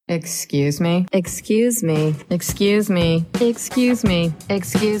Excuse me. Excuse me. Excuse me. Excuse me.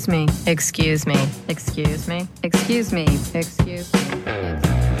 Excuse me. Excuse me. Excuse me. Excuse me. Excuse me.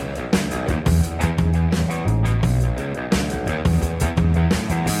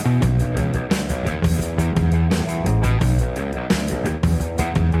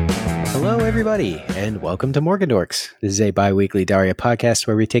 Hello, everybody, and welcome to Morgan Dorks. This is a bi-weekly Daria podcast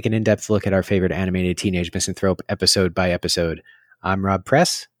where we take an in-depth look at our favorite animated teenage misanthrope episode by episode. I'm Rob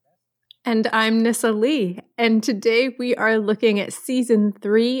Press. And I'm Nissa Lee. And today we are looking at Season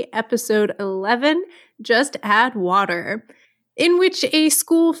 3, Episode 11, Just Add Water, in which a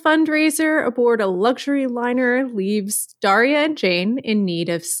school fundraiser aboard a luxury liner leaves Daria and Jane in need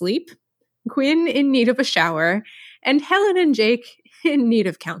of sleep, Quinn in need of a shower, and Helen and Jake in need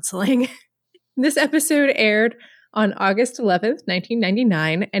of counseling. This episode aired on August 11th,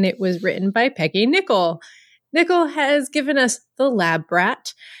 1999, and it was written by Peggy Nichol. Nichol has given us The Lab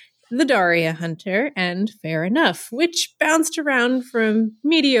Brat, The Daria Hunter, and Fair Enough, which bounced around from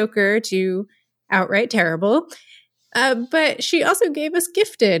mediocre to outright terrible. But she also gave us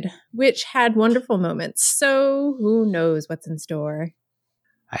Gifted, which had wonderful moments. So who knows what's in store?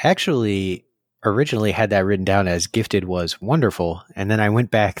 I actually originally had that written down as Gifted was wonderful, and then I went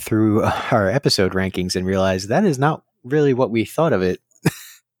back through our episode rankings and realized that is not really what we thought of it.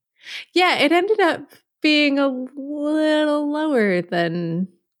 Yeah, it ended up being a little lower than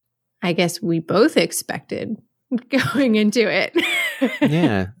I guess we both expected going into it.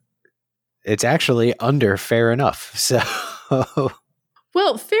 Yeah. It's actually under Fair Enough. So,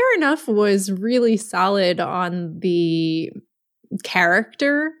 well, Fair Enough was really solid on the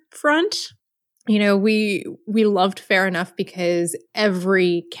character front. You know, we loved Fair Enough because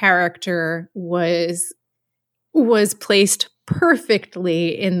every character was placed perfectly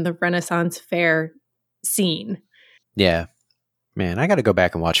in the Renaissance Fair scene. Yeah. Man, I got to go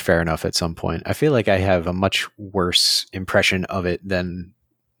back and watch Fair Enough at some point. I feel like I have a much worse impression of it than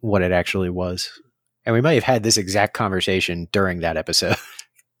what it actually was. And we might have had this exact conversation during that episode.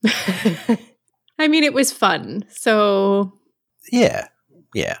 I mean, it was fun. So Yeah.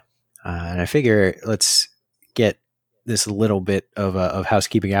 And I figure let's get this little bit of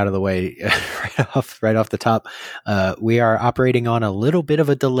housekeeping out of the way right off the top. We are operating on a little bit of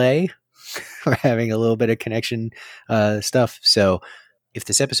a delay. We're having a little bit of connection stuff. So if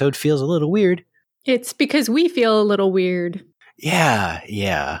this episode feels a little weird, it's because we feel a little weird.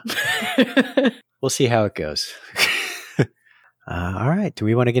 Yeah. We'll see how it goes. All right. Do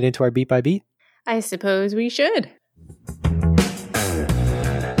we want to get into our beat by beat? I suppose we should.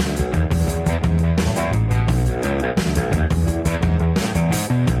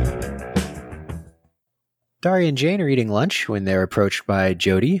 Daria and Jane are eating lunch when they're approached by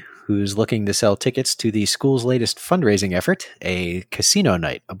Jody, who's looking to sell tickets to the school's latest fundraising effort, a casino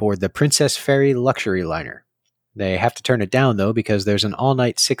night aboard the Princess Ferry luxury liner. They have to turn it down, though, because there's an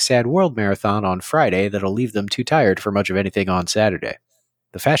all-night Six Sad World Marathon on Friday that'll leave them too tired for much of anything on Saturday.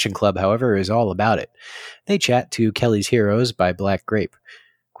 The Fashion Club, however, is all about it. They chat to Kelly's Heroes by Black Grape.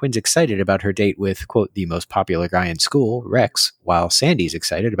 Quinn's excited about her date with, quote, the most popular guy in school, Rex, while Sandy's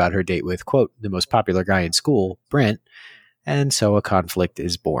excited about her date with, quote, the most popular guy in school, Brent, and so a conflict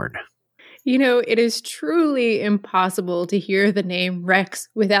is born. You know, it is truly impossible to hear the name Rex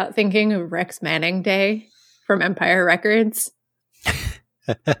without thinking of Rex Manning Day from Empire Records.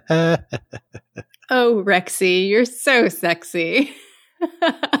 Oh, Rexy, you're so sexy.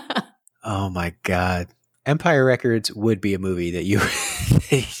 Oh my God. Empire Records would be a movie that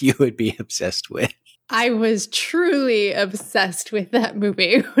you would be obsessed with. I was truly obsessed with that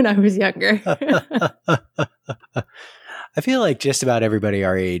movie when I was younger. I feel like just about everybody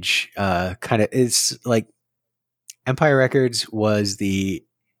our age kind of is like Empire Records was the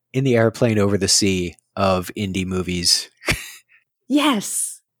In the Airplane Over the Sea of indie movies.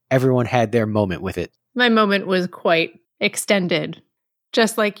 Yes. Everyone had their moment with it. My moment was quite extended.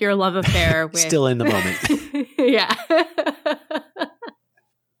 Just like your love affair with... Still in the moment. Yeah.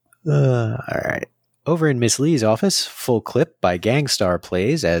 All right. Over in Miss Lee's office, full clip by Gangstar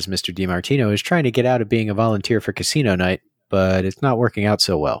plays as Mr. DiMartino is trying to get out of being a volunteer for casino night, but it's not working out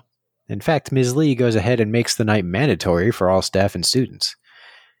so well. In fact, Ms. Lee goes ahead and makes the night mandatory for all staff and students.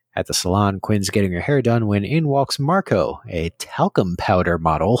 At the salon, Quinn's getting her hair done when in walks Marco, a talcum powder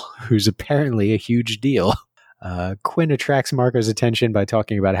model who's apparently a huge deal. Quinn attracts Marco's attention by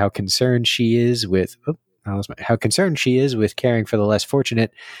talking about how concerned she is with caring for the less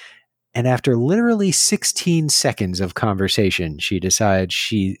fortunate. And after literally 16 seconds of conversation, he decides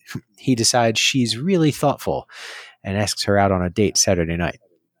she's really thoughtful and asks her out on a date Saturday night.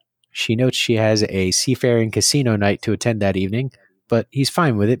 She notes she has a seafaring casino night to attend that evening, but he's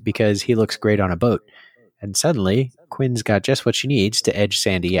fine with it because he looks great on a boat. And suddenly, Quinn's got just what she needs to edge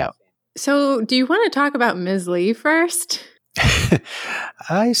Sandy out. So, do you want to talk about Ms. Lee first?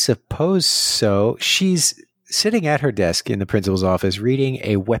 I suppose so. She's sitting at her desk in the principal's office reading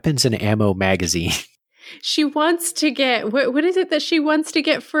a weapons and ammo magazine. She wants to get, what is it that she wants to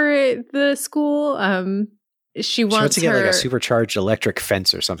get for the school? She wants to get like a supercharged electric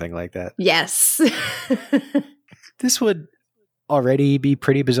fence or something like that. Yes. This would already be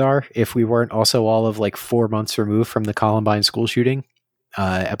pretty bizarre if we weren't also all of like 4 months removed from the Columbine school shooting.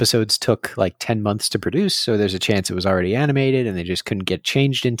 Episodes took like 10 months to produce, so there's a chance it was already animated and they just couldn't get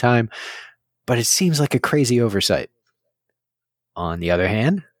changed in time. But it seems like a crazy oversight. On the other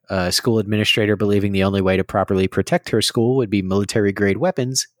hand, a school administrator believing the only way to properly protect her school would be military-grade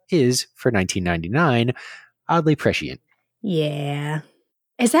weapons is, for 1999, oddly prescient. Yeah.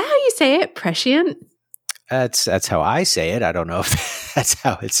 Is that how you say it? Prescient? That's how I say it. I don't know if that's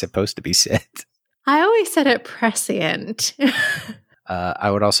how it's supposed to be said. I always said it prescient.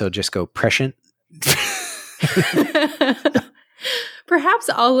 I would also just go prescient. Perhaps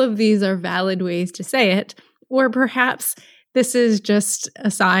all of these are valid ways to say it, or perhaps this is just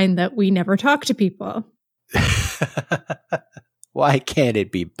a sign that we never talk to people. Why can't it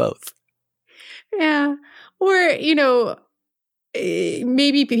be both? Yeah. Or,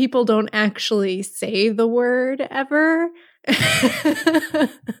 maybe people don't actually say the word ever.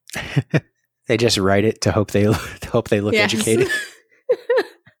 They just write it to hope they look Yes. educated.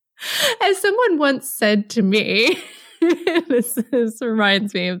 As someone once said to me, this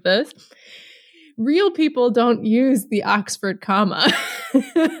reminds me of this. Real people don't use the Oxford comma.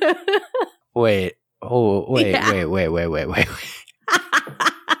 Wait. Oh, wait, Yeah. wait.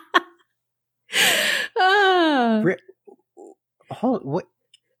 Ah.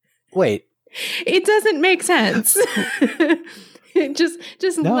 Wait. It doesn't make sense.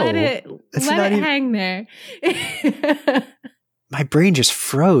 just No, let it even... hang there. My brain just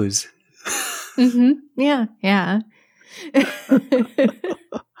froze. Mm-hmm. Yeah.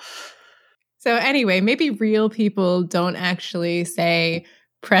 So anyway, maybe real people don't actually say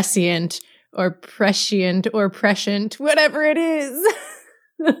prescient or prescient or prescient, whatever it is.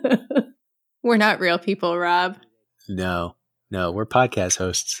 We're not real people, Rob. No, we're podcast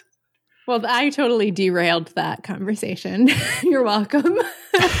hosts. Well, I totally derailed that conversation. You're welcome.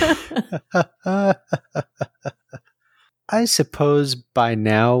 I suppose by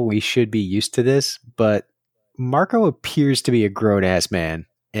now we should be used to this, but Marco appears to be a grown-ass man,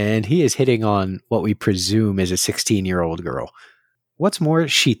 and he is hitting on what we presume is a 16-year-old girl. What's more,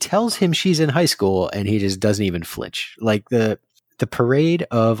 she tells him she's in high school, and he just doesn't even flinch. Like, the parade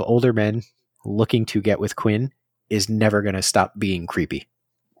of older men looking to get with Quinn is never going to stop being creepy.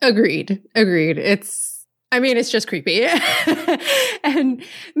 Agreed. It's just creepy. But,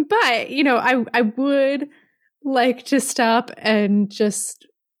 I would like to stop and just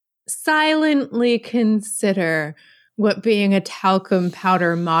silently consider what being a talcum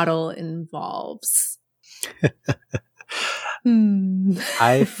powder model involves.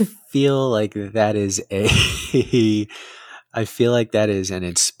 I feel like that is an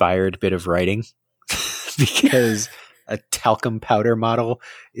inspired bit of writing because a talcum powder model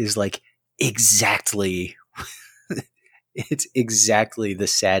is like exactly it's exactly the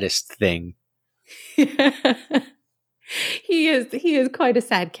saddest thing. He is quite a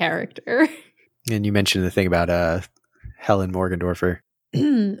sad character. And you mentioned the thing about Helen Morgendorfer.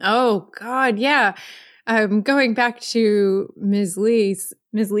 Oh God, yeah. Going back to Ms. Lee's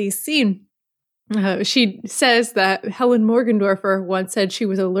scene, she says that Helen Morgendorfer once said she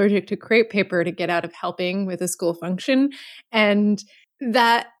was allergic to crepe paper to get out of helping with a school function, and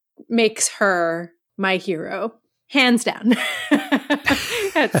that makes her my hero, hands down.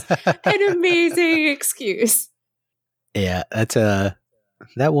 That's an amazing excuse. Yeah, that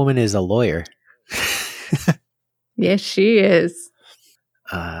woman is a lawyer. Yes, she is.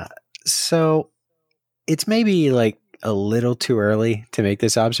 So it's maybe like a little too early to make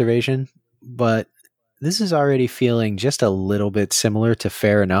this observation, but this is already feeling just a little bit similar to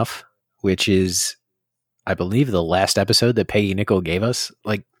Fair Enough, which is, I believe, the last episode that Peggy Nichol gave us.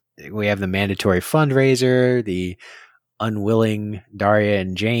 Like, we have the mandatory fundraiser, the unwilling Daria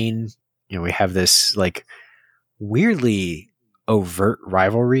and Jane. We have this like weirdly overt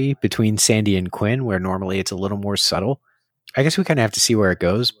rivalry between Sandy and Quinn, where normally it's a little more subtle. I guess we kind of have to see where it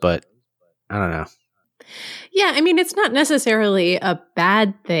goes, but I don't know. Yeah, it's not necessarily a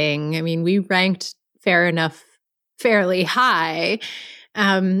bad thing. We ranked Fair Enough fairly high.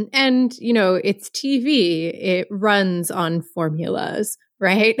 And, it's TV. It runs on formulas,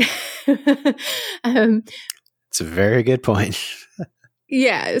 right? It's a very good point.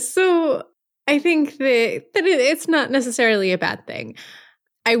 Yeah, so I think that it's not necessarily a bad thing.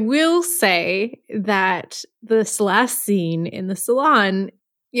 I will say that this last scene in the salon,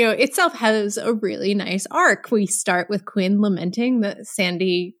 itself has a really nice arc. We start with Quinn lamenting that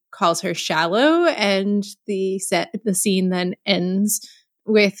Sandy calls her shallow, and the scene then ends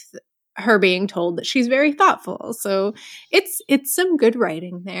with her being told that she's very thoughtful. So it's some good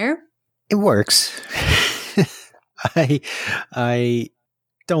writing there. It works. I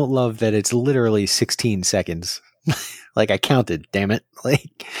don't love that it's literally 16 seconds. Like, I counted, damn it.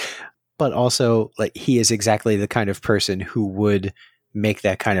 But also, he is exactly the kind of person who would make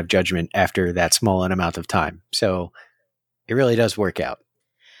that kind of judgment after that small an amount of time. So it really does work out.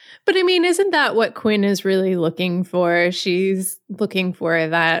 But I mean, isn't that what Quinn is really looking for? She's looking for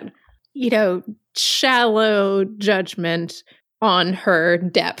that, shallow judgment on her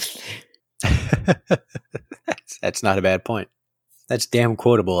depth. That's not a bad point. That's damn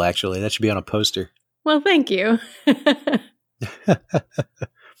quotable, actually. That should be on a poster. Well, thank you.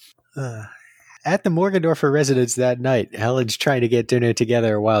 At the Morgendorfer residence that night, Helen's trying to get dinner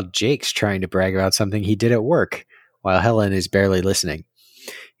together while Jake's trying to brag about something he did at work, while Helen is barely listening.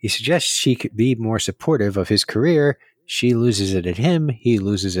 He suggests she could be more supportive of his career. She loses it at him, he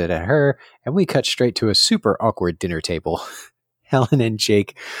loses it at her, and we cut straight to a super awkward dinner table. Helen and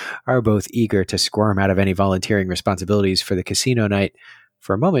Jake are both eager to squirm out of any volunteering responsibilities for the casino night.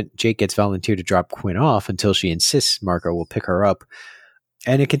 For a moment, Jake gets volunteered to drop Quinn off until she insists Marco will pick her up.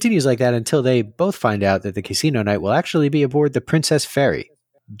 And it continues like that until they both find out that the casino night will actually be aboard the Princess Ferry.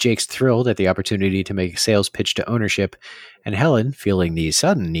 Jake's thrilled at the opportunity to make a sales pitch to ownership, and Helen, feeling the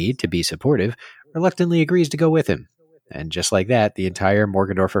sudden need to be supportive, reluctantly agrees to go with him. And just like that, the entire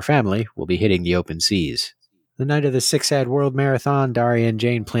Morgendorfer family will be hitting the open seas. The night of the Six-Ad World Marathon, Daria and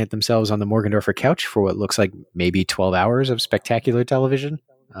Jane plant themselves on the Morgendorfer couch for what looks like maybe 12 hours of spectacular television.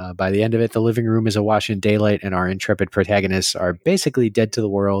 By the end of it, the living room is awash in daylight, and our intrepid protagonists are basically dead to the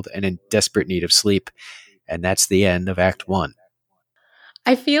world and in desperate need of sleep. And that's the end of Act 1.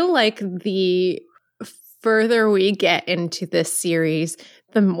 I feel like the further we get into this series,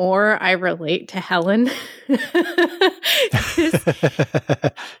 the more I relate to Helen.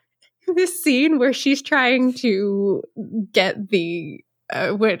 This scene where she's trying to get the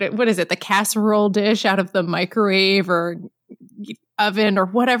what is it, the casserole dish out of the microwave or oven or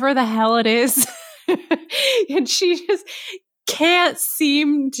whatever the hell it is, and she just can't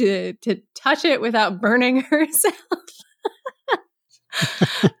seem to touch it without burning herself.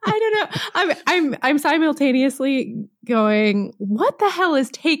 I don't know. I'm simultaneously going, what the hell is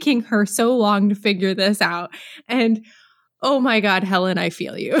taking her so long to figure this out? And oh my God, Helen, I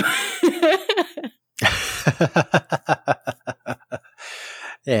feel you.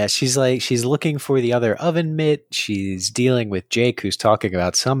 Yeah, she's looking for the other oven mitt. She's dealing with Jake, who's talking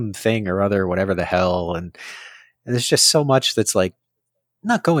about something or other, whatever the hell. And there's just so much that's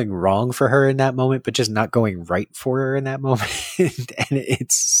not going wrong for her in that moment, but just not going right for her in that moment. And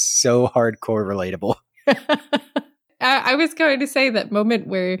it's so hardcore relatable. I was going to say that moment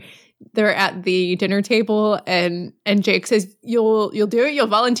where they're at the dinner table and Jake says, you'll do it? You'll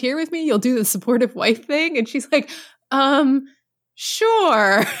volunteer with me? You'll do the supportive wife thing? And she's like,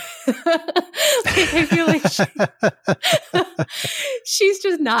 sure. I feel like she's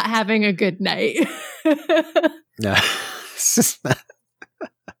just not having a good night. No.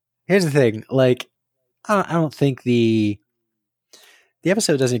 Here's the thing. I don't think the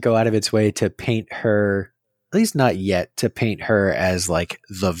episode doesn't go out of its way to paint her, at least not yet, to paint her as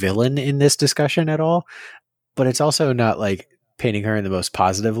the villain in this discussion at all. But it's also not painting her in the most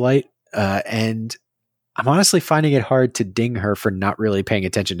positive light. And I'm honestly finding it hard to ding her for not really paying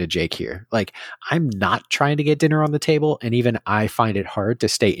attention to Jake here. I'm not trying to get dinner on the table, and even I find it hard to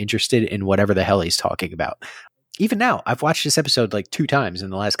stay interested in whatever the hell he's talking about. Even now, I've watched this episode 2 times in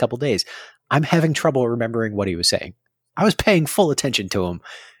the last couple days. I'm having trouble remembering what he was saying. I was paying full attention to him,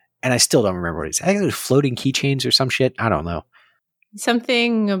 and I still don't remember what he said. I think it was floating keychains or some shit. I don't know.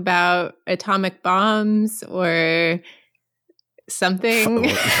 Something about atomic bombs or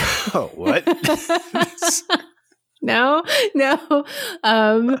something. Oh, what? No.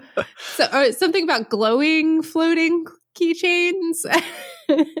 Something about glowing floating keychains.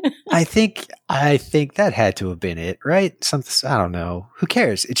 I think that had to have been it, right? Something, I don't know. Who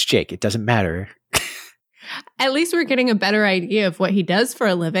cares? It's Jake. It doesn't matter. At least we're getting a better idea of what he does for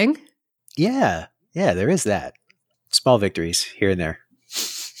a living. Yeah, there is that. Small victories here and there.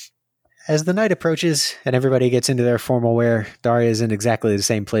 As the night approaches and everybody gets into their formal wear, Daria is in exactly the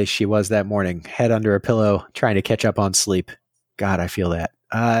same place she was that morning, head under a pillow, trying to catch up on sleep. God, I feel that.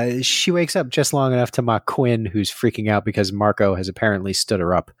 She wakes up just long enough to mock Quinn, who's freaking out because Marco has apparently stood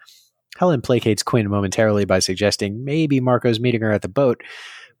her up. Helen placates Quinn momentarily by suggesting maybe Marco's meeting her at the boat,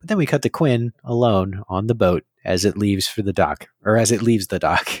 but then we cut to Quinn alone on the boat as it leaves the dock.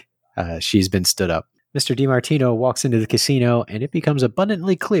 She's been stood up. Mr. DiMartino walks into the casino, and it becomes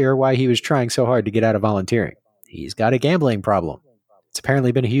abundantly clear why he was trying so hard to get out of volunteering. He's got a gambling problem. It's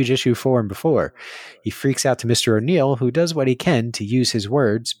apparently been a huge issue for him before. He freaks out to Mr. O'Neill, who does what he can to use his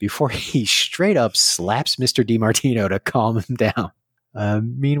words before he straight up slaps Mr. DiMartino to calm him down.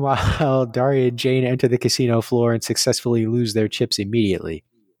 Meanwhile, Daria and Jane enter the casino floor and successfully lose their chips immediately.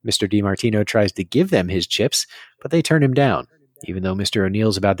 Mr. DiMartino tries to give them his chips, but they turn him down, even though Mr.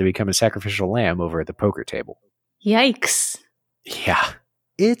 O'Neill's about to become a sacrificial lamb over at the poker table. Yikes. Yeah.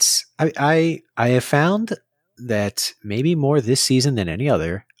 I have found that maybe more this season than any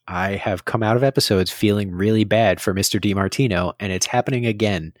other, I have come out of episodes feeling really bad for Mr. DiMartino, and it's happening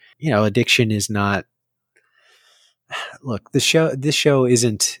again. Addiction is not... Look, this show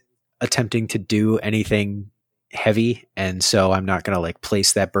isn't attempting to do anything heavy, and so I'm not going to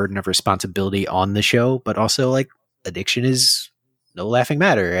place that burden of responsibility on the show, but also addiction is no laughing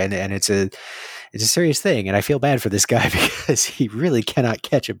matter, and it's a serious thing, and I feel bad for this guy because he really cannot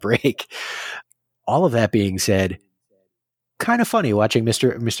catch a break. All of that being said, kind of funny watching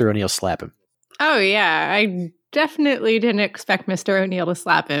Mr. O'Neill slap him. Oh yeah, I definitely didn't expect Mr. O'Neill to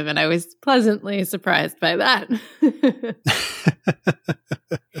slap him, and I was pleasantly surprised by that.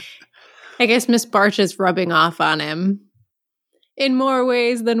 I guess Miss Barch is rubbing off on him in more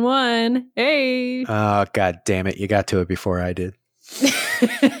ways than one. Hey! Oh, God damn it. You got to it before I did.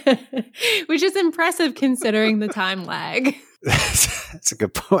 Which is impressive considering the time lag. That's a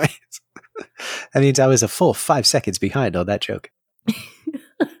good point. That means I was a full 5 seconds behind on that joke.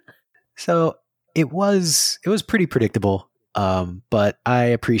 So it was pretty predictable. But I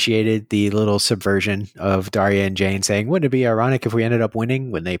appreciated the little subversion of Daria and Jane saying, wouldn't it be ironic if we ended up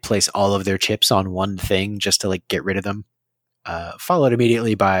winning, when they place all of their chips on one thing just to get rid of them? Followed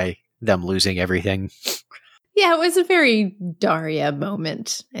immediately by them losing everything. Yeah, it was a very Daria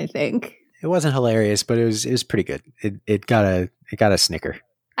moment, I think. It wasn't hilarious, but it was pretty good. It got a snicker.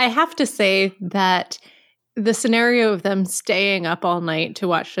 I have to say that the scenario of them staying up all night to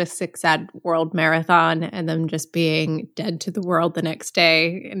watch the 6 Ad World Marathon and them just being dead to the world the next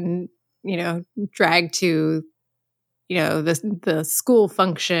day and, dragged to, the school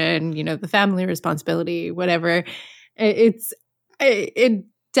function, the family responsibility, whatever. It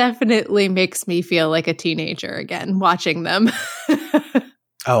definitely makes me feel like a teenager again, watching them.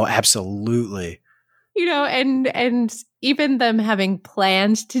 Oh, absolutely. And even them having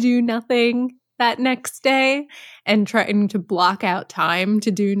planned to do nothing that next day and trying to block out time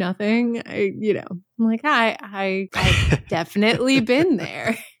to do nothing, I'm like, I've definitely been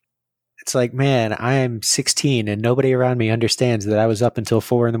there. It's like, man, I'm 16 and nobody around me understands that I was up until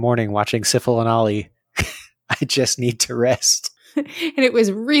 4 a.m. watching Sifl and Ollie. I just need to rest. And it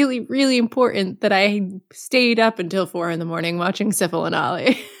was really, really important that I stayed up until 4 a.m. watching Sifl and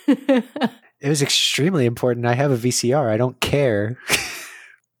Ollie. It was extremely important. I have a VCR. I don't care.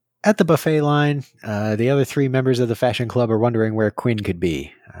 At the buffet line, the other 3 members of the fashion club are wondering where Quinn could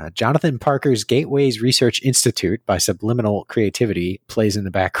be. Jonathan Parker's Gateways Research Institute by Subliminal Creativity plays in the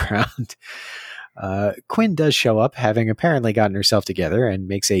background. Quinn does show up, having apparently gotten herself together, and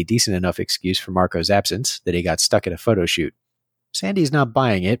makes a decent enough excuse for Marco's absence, that he got stuck at a photo shoot. Sandy's not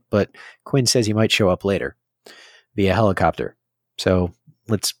buying it, but Quinn says he might show up later via helicopter. So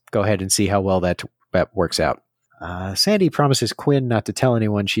let's go ahead and see how well that works out. Sandy promises Quinn not to tell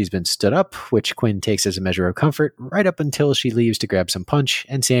anyone she's been stood up, which Quinn takes as a measure of comfort, right up until she leaves to grab some punch,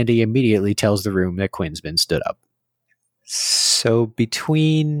 and Sandy immediately tells the room that Quinn's been stood up. So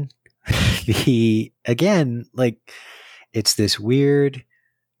between it's this weird,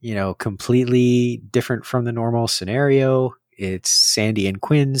 completely different from the normal scenario. It's Sandy and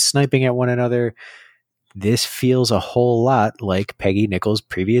Quinn sniping at one another. This feels a whole lot like Peggy Nichols'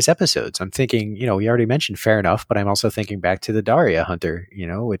 previous episodes. I'm thinking, we already mentioned Fair Enough, but I'm also thinking back to the Daria Hunter,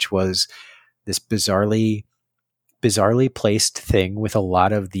 which was this bizarrely placed thing with a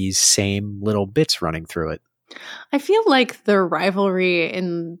lot of these same little bits running through it. I feel like the rivalry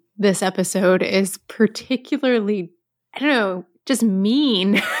in this episode is particularly, just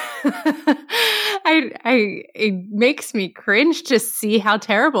mean. It makes me cringe to see how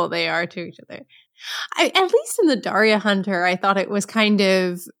terrible they are to each other. At least in the Daria Hunter, I thought in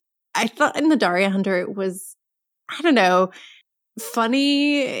the Daria Hunter it was,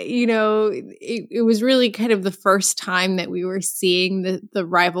 funny. It was really kind of the first time that we were seeing the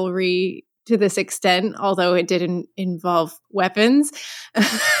rivalry to this extent, although it didn't involve weapons.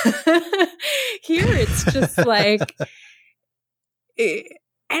 Here, it's just like, I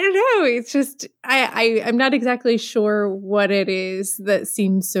don't know. It's just, I'm not exactly sure what it is that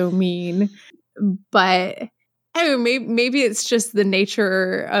seems so mean, but I don't know, maybe it's just the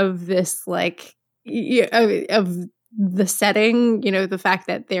nature of this, like, of the setting, the fact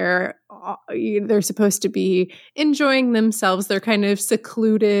that they're supposed to be enjoying themselves. They're kind of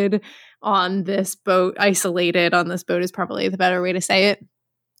secluded on this boat, isolated on this boat is probably the better way to say it.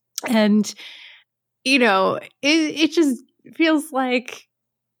 And, it just feels like,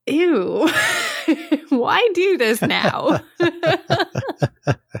 ew, why do this now?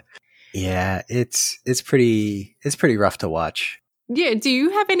 Yeah, it's pretty rough to watch. Yeah, do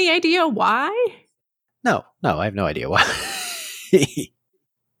you have any idea why? No, I have no idea why.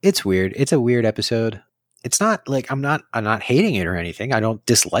 It's weird. It's a weird episode. It's not like I'm not hating it or anything. I don't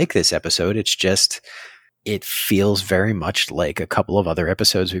dislike this episode. It's just it feels very much like a couple of other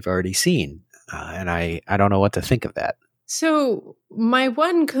episodes we've already seen, and I don't know what to think of that. So my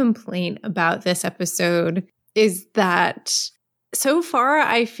one complaint about this episode is that so far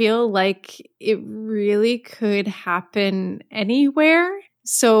I feel like it really could happen anywhere.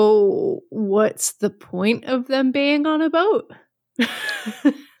 So what's the point of them being on a boat?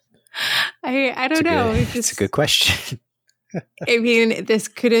 I don't know. It's a good question. I mean, this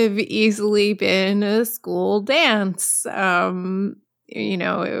could have easily been a school dance,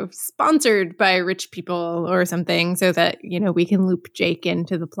 sponsored by rich people or something, so that, we can loop Jake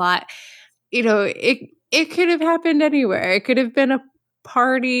into the plot. It could have happened anywhere. It could have been a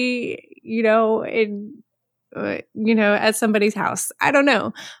party, at somebody's house. I don't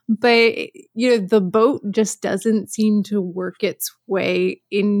know. But, the boat just doesn't seem to work its way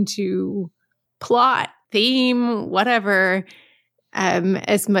into plot, theme, whatever,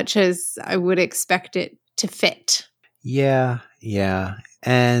 as much as I would expect it to fit. Yeah.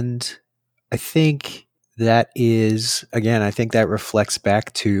 And I think that reflects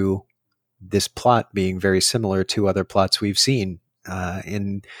back to this plot being very similar to other plots we've seen.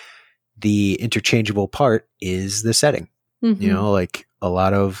 In the interchangeable part is the setting. Mm-hmm. Like a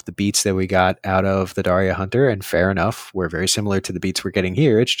lot of the beats that we got out of the Daria Hunter, and fair enough, were very similar to the beats we're getting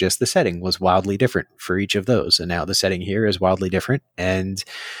here. It's just the setting was wildly different for each of those. And now the setting here is wildly different. And,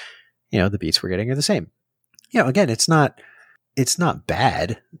 the beats we're getting are the same. Again, it's not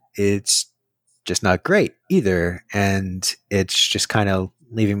bad. It's just not great either. And it's just kind of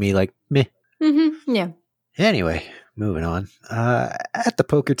leaving me like, meh. Mm-hmm. Yeah. Anyway, moving on. At the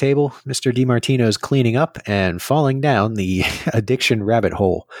poker table, Mr. DiMartino's cleaning up and falling down the addiction rabbit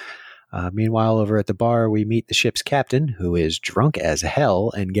hole. Meanwhile, over at the bar, we meet the ship's captain, who is drunk as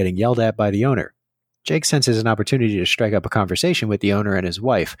hell and getting yelled at by the owner. Jake senses an opportunity to strike up a conversation with the owner and his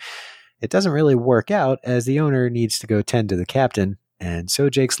wife. It doesn't really work out, as the owner needs to go tend to the captain, and so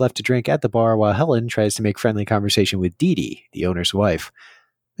Jake's left to drink at the bar while Helen tries to make friendly conversation with Dee Dee, the owner's wife.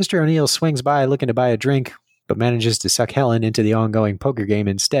 Mr. O'Neill swings by looking to buy a drink, but manages to suck Helen into the ongoing poker game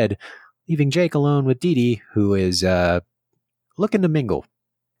instead, leaving Jake alone with Dee Dee, who is looking to mingle.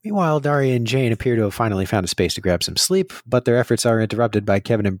 Meanwhile, Daria and Jane appear to have finally found a space to grab some sleep, but their efforts are interrupted by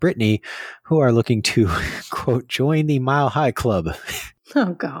Kevin and Brittany, who are looking to, quote, join the Mile High Club.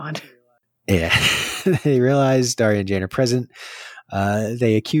 Oh, God. Yeah. They realize Daria and Jane are present.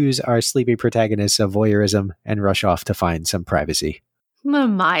 They accuse our sleepy protagonists of voyeurism and rush off to find some privacy. The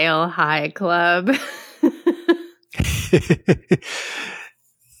Mile High Club.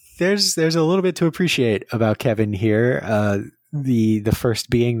 There's a little bit to appreciate about Kevin here. The first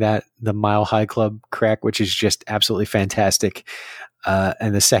being that the Mile High Club crack, which is just absolutely fantastic,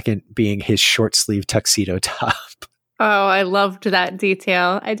 and the second being his short sleeve tuxedo top. Oh, I loved that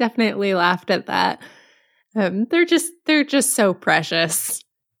detail. I definitely laughed at that. They're just so precious.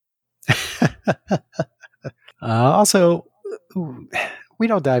 Also, we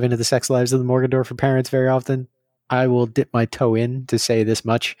don't dive into the sex lives of the Morgendorffer parents very often. I will dip my toe in to say this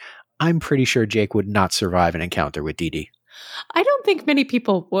much. I'm pretty sure Jake would not survive an encounter with Dee Dee. I don't think many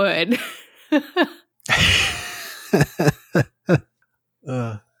people would.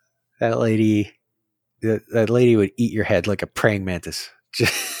 That lady would eat your head like a praying mantis.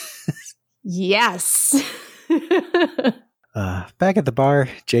 Yes. Back at the bar,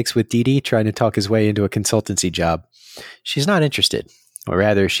 Jake's with Dee Dee trying to talk his way into a consultancy job. She's not interested. Or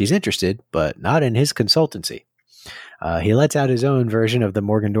rather, she's interested, but not in his consultancy. He lets out his own version of the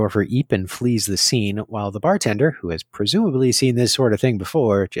Morgendorffer eep and flees the scene, while the bartender, who has presumably seen this sort of thing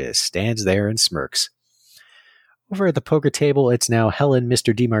before, just stands there and smirks. Over at the poker table, it's now Helen,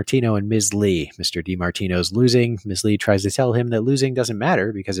 Mr. DiMartino, and Ms. Lee. Mr. DiMartino's losing. Ms. Lee tries to tell him that losing doesn't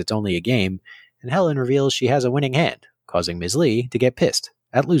matter because it's only a game, and Helen reveals she has a winning hand, causing Ms. Lee to get pissed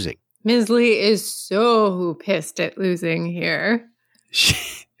at losing. Ms. Lee is so pissed at losing here.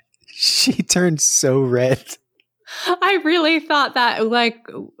 She turned so red. I really thought that like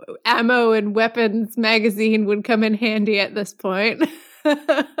ammo and weapons magazine would come in handy at this point.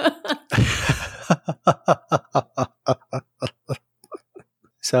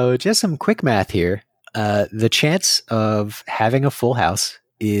 So just some quick math here. The chance of having a full house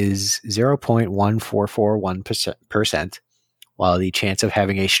is 0.1441%, while the chance of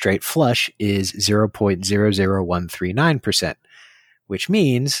having a straight flush is 0.00139%, which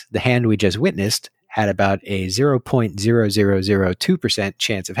means the hand we just witnessed had about a 0.0002%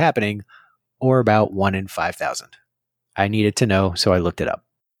 chance of happening, or about 1 in 5,000. I needed to know, so I looked it up.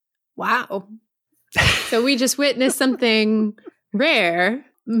 Wow. So we just witnessed something rare.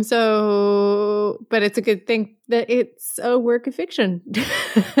 So, but it's a good thing that it's a work of fiction.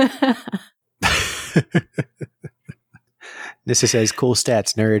 Nissa says, cool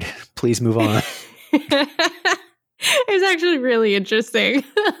stats, nerd. Please move on. It's actually really interesting.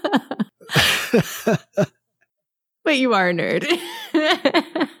 But you are a nerd.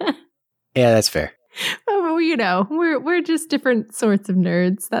 Yeah, that's fair. Well, you know, we're just different sorts of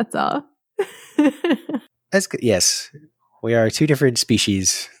nerds. That's all. That's good. Yes, we are two different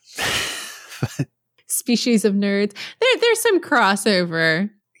species. Species of nerds. There's some crossover.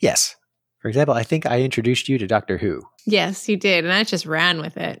 Yes. For example, I think I introduced you to Doctor Who. Yes, you did, and I just ran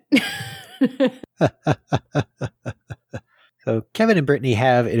with it. So Kevin and Brittany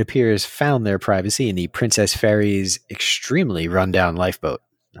have, it appears, found their privacy in the Princess Fairy's extremely rundown lifeboat.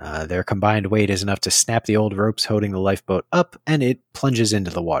 Their combined weight is enough to snap the old ropes holding the lifeboat up, and it plunges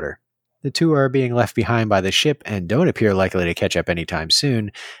into the water. The two are being left behind by the ship and don't appear likely to catch up anytime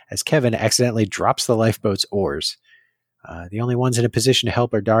soon, as Kevin accidentally drops the lifeboat's oars. The only ones in a position to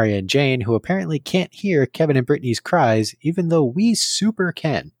help are Daria and Jane, who apparently can't hear Kevin and Brittany's cries, even though we super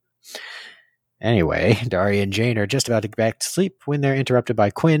can. Anyway, Daria and Jane are just about to get back to sleep when they're interrupted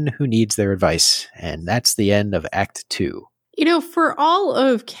by Quinn, who needs their advice. And that's the end of Act 2. You know, for all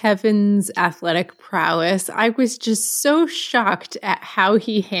of Kevin's athletic prowess, I was just so shocked at how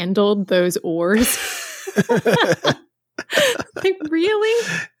he handled those oars. Like, really?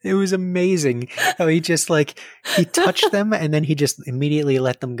 It was amazing how he just he touched them and then he just immediately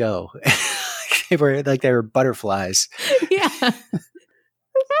let them go. They were butterflies. Yeah.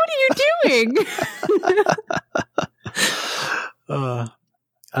 What are you doing?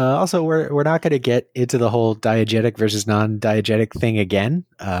 Also, we're not going to get into the whole diegetic versus non-diegetic thing again,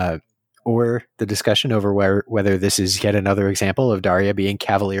 or the discussion over whether this is yet another example of Daria being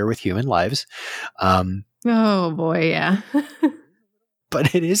cavalier with human lives. Oh boy, yeah.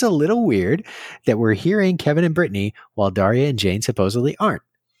 But it is a little weird that we're hearing Kevin and Brittany while Daria and Jane supposedly aren't.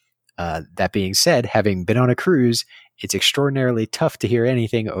 That being said, having been on a cruise, it's extraordinarily tough to hear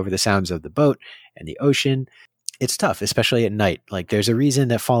anything over the sounds of the boat and the ocean. It's tough, especially at night. There's a reason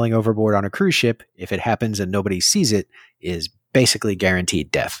that falling overboard on a cruise ship, if it happens and nobody sees it, is basically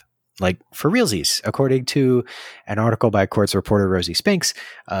guaranteed death. For realsies, according to an article by Quartz reporter Rosie Spinks,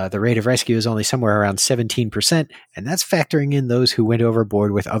 the rate of rescue is only somewhere around 17%, and that's factoring in those who went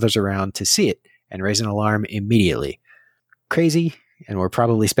overboard with others around to see it and raise an alarm immediately. Crazy, and we're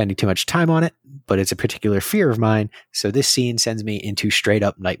probably spending too much time on it, but it's a particular fear of mine, so this scene sends me into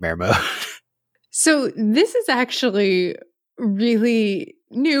straight-up nightmare mode. So this is actually really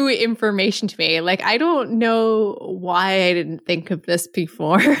new information to me. I don't know why I didn't think of this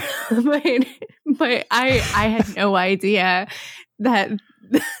before, but I had no idea that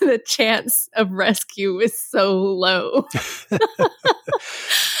the chance of rescue is so low.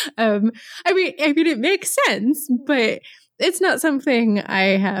 I mean, it makes sense, but it's not something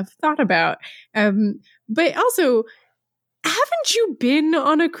I have thought about. But also, haven't you been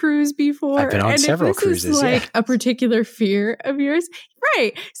on a cruise before? I've been on several cruises. Is a particular fear of yours,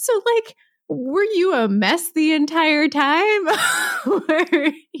 right? So, were you a mess the entire time,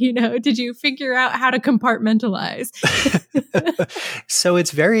 or did you figure out how to compartmentalize? So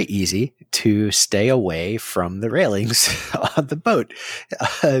it's very easy to stay away from the railings on the boat.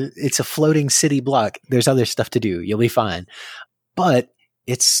 It's a floating city block. There's other stuff to do. You'll be fine, but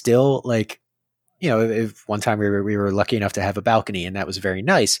it's still if one time we were lucky enough to have a balcony, and that was very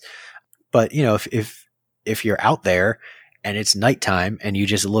nice. But if you're out there and it's nighttime and you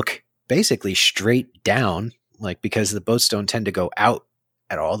just look basically straight down, because the boats don't tend to go out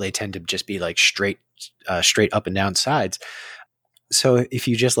at all, they tend to just be straight up and down sides. So if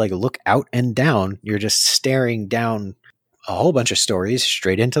you just like look out and down, you're just staring down a whole bunch of stories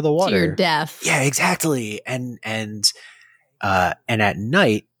straight into the water. To your death. Yeah, exactly. And at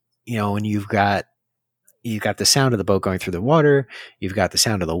night, when you've got the sound of the boat going through the water, you've got the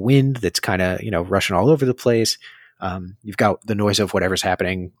sound of the wind that's kind of, rushing all over the place. You've got the noise of whatever's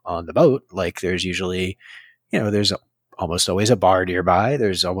happening on the boat. Like there's usually, there's almost always a bar nearby.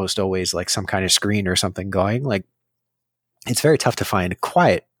 There's almost always like some kind of screen or something going. Like it's very tough to find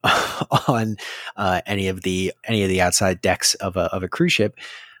quiet on any of the outside decks of a cruise ship.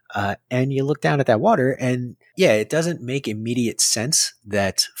 And you look down at that water and yeah, it doesn't make immediate sense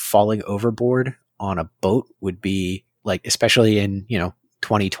that falling overboard on a boat would be like, especially in,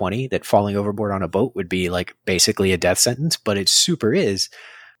 2020, that falling overboard on a boat would be like basically a death sentence, but it super is,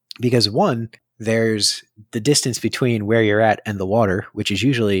 because one, there's the distance between where you're at and the water, which is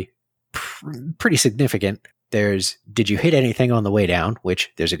usually pretty significant. There's, did you hit anything on the way down?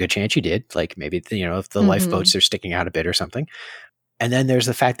 Which there's a good chance you did. Like maybe, if the lifeboats are sticking out a bit or something. And then there's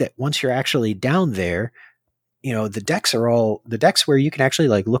the fact that once you're actually down there, the decks where you can actually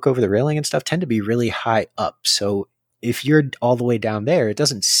like look over the railing and stuff tend to be really high up. So if you're all the way down there, it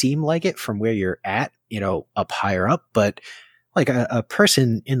doesn't seem like it from where you're at, up higher up, but like a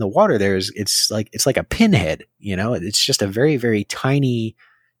person in the water it's like a pinhead, it's just a very, very tiny,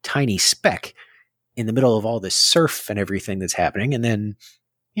 tiny speck in the middle of all this surf and everything that's happening. And then,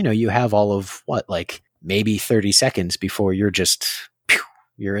 you have all of like maybe 30 seconds before you're just,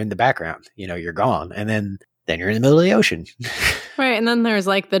 you're in the background, you're gone. And then you're in the middle of the ocean. Right. And then there's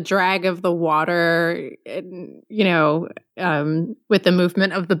like the drag of the water, with the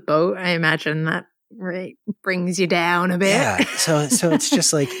movement of the boat. I imagine that brings you down a bit. Yeah. So it's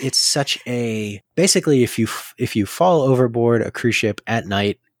just like, it's such a, basically if you fall overboard a cruise ship at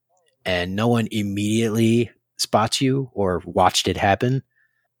night and no one immediately spots you or watched it happen,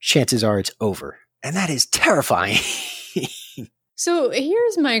 chances are it's over. And that is terrifying. So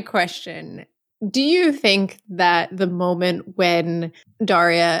here's my question. Do you think that the moment when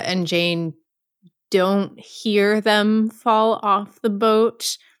Daria and Jane don't hear them fall off the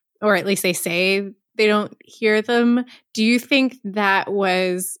boat, or at least they say they don't hear them, do you think that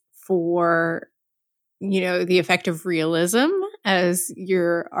was for, the effect of realism, as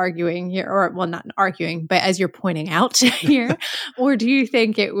you're arguing here, or well, not arguing, but as you're pointing out here, or do you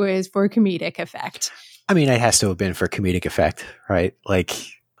think it was for comedic effect? I mean, it has to have been for comedic effect, right? Like,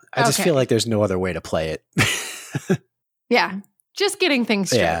 I just feel like there's no other way to play it. Yeah. Just getting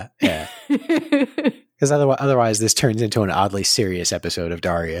things straight. Yeah. Because otherwise this turns into an oddly serious episode of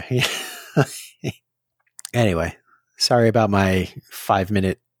Daria. Anyway, sorry about my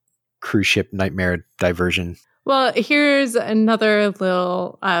 5-minute cruise ship nightmare diversion. Well, here's another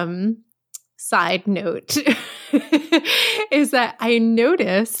little side note. Is that I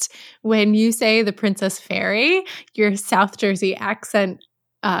noticed when you say the Princess Ferry, your South Jersey accent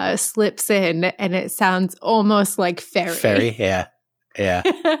slips in and it sounds almost like ferry. Ferry, yeah.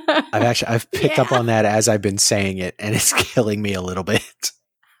 I've picked up on that as I've been saying it, and it's killing me a little bit.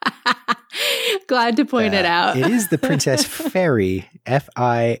 Glad to point it out. It is the Princess Fairy,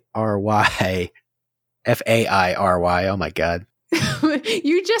 Fairy, Fairy. Oh my God.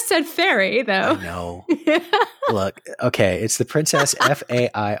 You just said fairy, though. I know. Look, okay, it's the Princess Fairy.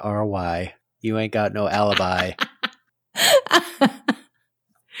 You ain't got no alibi.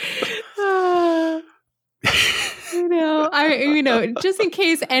 Just in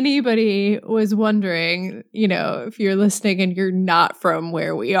case anybody was wondering, if you're listening and you're not from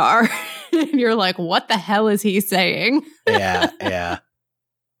where we are, and you're like, what the hell is he saying? Yeah.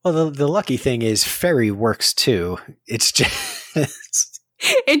 Well, the lucky thing is ferry works too. It's just...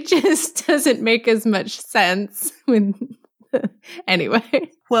 It just doesn't make as much sense when...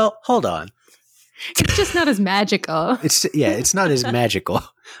 Anyway. Well, hold on. It's just not as magical. It's not as magical.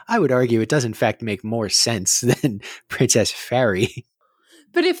 I would argue it does in fact make more sense than Princess Fairy.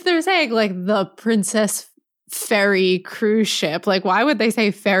 But if they're saying like the Princess Ferry cruise ship, like why would they say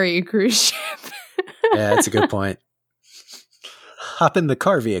ferry cruise ship? Yeah, that's a good point. Hop in the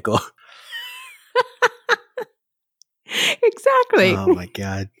car vehicle. Exactly. Oh my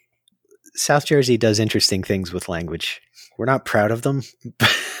God. South Jersey does interesting things with language. We're not proud of them,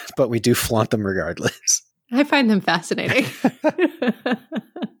 but we do flaunt them regardless. I find them fascinating.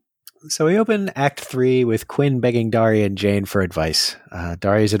 So we open Act 3 with Quinn begging Daria and Jane for advice.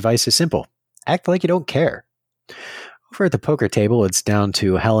 Daria's advice is simple. Act like you don't care. Over at the poker table, it's down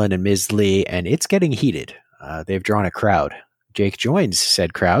to Helen and Ms. Lee, and it's getting heated. They've drawn a crowd. Jake joins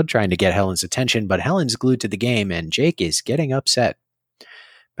said crowd, trying to get Helen's attention, but Helen's glued to the game, and Jake is getting upset.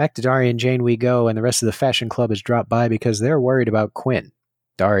 Back to Daria and Jane we go, and the rest of the fashion club has dropped by because they're worried about Quinn.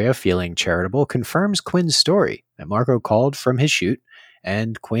 Daria, feeling charitable, confirms Quinn's story that Marco called from his shoot,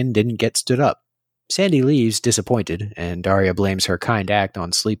 and Quinn didn't get stood up. Sandy leaves disappointed, and Daria blames her kind act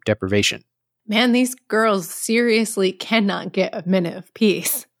on sleep deprivation. Man, these girls seriously cannot get a minute of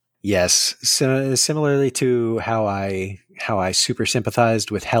peace. Yes, so similarly to how I super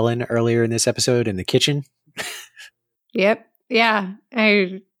sympathized with Helen earlier in this episode in the kitchen. Yep. Yeah.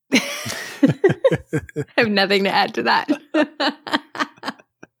 I have nothing to add to that.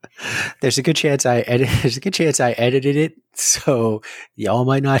 There's a good chance I edited it, so y'all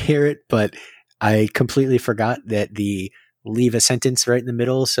might not hear it, but I completely forgot that the leave a sentence right in the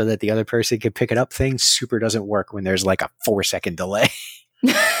middle so that the other person can pick it up thing super doesn't work when there's like a 4-second delay.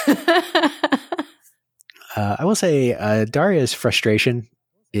 I will say Daria's frustration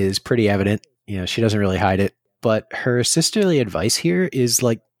is pretty evident. You know, she doesn't really hide it, but her sisterly advice here is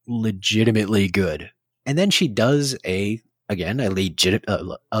like legitimately good. And then she does a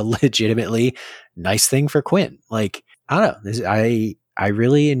legitimately nice thing for Quinn. Like, I don't know. I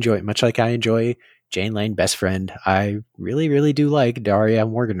really enjoy, much like I enjoy Jane Lane, best friend. I really, really do like Daria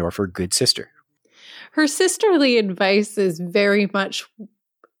Morgendorffer, good sister. Her sisterly advice is very much,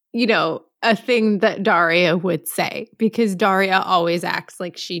 you know, a thing that Daria would say, because Daria always acts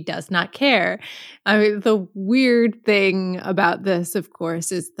like she does not care. I mean, the weird thing about this, of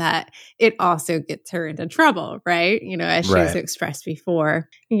course, is that it also gets her into trouble, right? You know, as she's expressed before,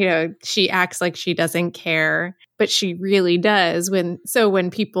 you know, she acts like she doesn't care, but she really does. When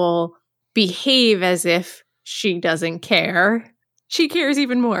people behave as if she doesn't care, she cares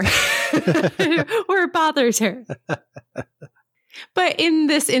even more. Or it bothers her. But in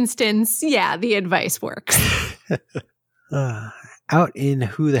this instance, yeah, the advice works. Out in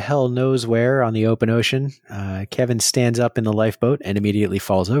who the hell knows where on the open ocean, Kevin stands up in the lifeboat and immediately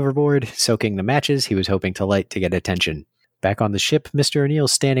falls overboard, soaking the matches he was hoping to light to get attention. Back on the ship, Mr.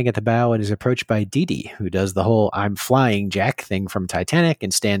 O'Neill's standing at the bow and is approached by Dee Dee, who does the whole "I'm flying, Jack" thing from Titanic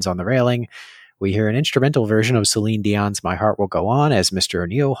and stands on the railing. We hear an instrumental version of Celine Dion's "My Heart Will Go On" as Mr.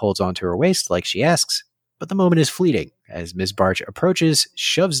 O'Neill holds onto her waist like she asks, but the moment is fleeting as Ms. Barch approaches,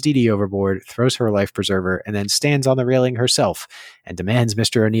 shoves Dee Dee overboard, throws her life preserver, and then stands on the railing herself and demands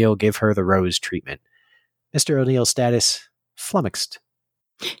Mr. O'Neill give her the rose treatment. Mr. O'Neill's status, flummoxed.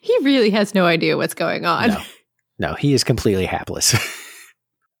 He really has no idea what's going on. No, he is completely hapless.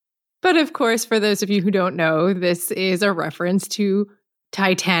 But of course, for those of you who don't know, this is a reference to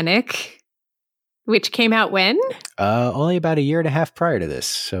Titanic, which came out when? Only about a year and a half prior to this,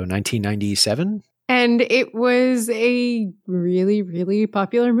 so 1997. And it was a really, really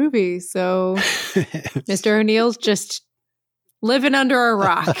popular movie. So Mr. O'Neill's just living under a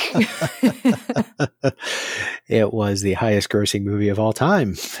rock. It was the highest grossing movie of all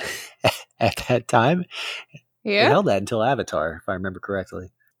time at that time. Yeah. It held that until Avatar, if I remember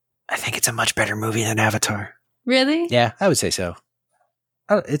correctly. I think it's a much better movie than Avatar. Really? Yeah, I would say so.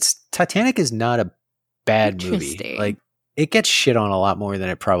 Titanic is not a bad movie. Like, it gets shit on a lot more than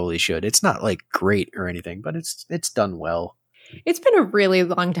it probably should. It's not like great or anything, but it's done well. It's been a really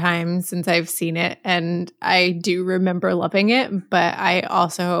long time since I've seen it, and I do remember loving it, but I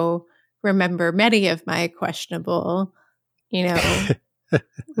also remember many of my questionable, you know,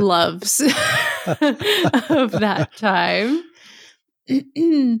 loves of that time.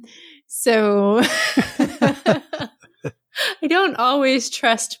 So I don't always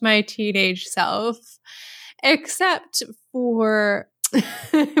trust my teenage self. Except for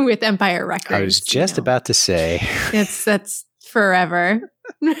with Empire Records. I was just about to say. That's forever.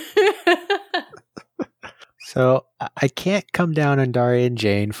 So I can't come down on Daria and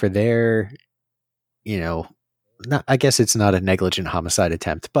Jane for their, you know, I guess it's not a negligent homicide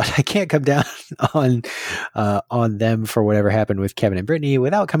attempt, but I can't come down on them for whatever happened with Kevin and Brittany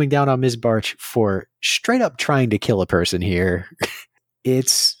without coming down on Ms. Barch for straight up trying to kill a person here.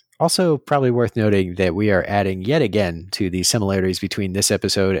 It's also probably worth noting that we are adding yet again to the similarities between this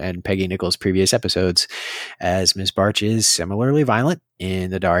episode and Peggy Nichols' previous episodes, as Ms. Barch is similarly violent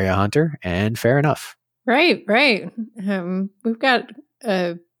in The Daria Hunter, and fair enough. Right. We've got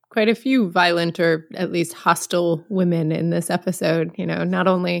quite a few violent or at least hostile women in this episode. You know, not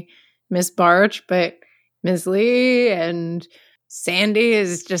only Ms. Barch, but Ms. Lee, and Sandy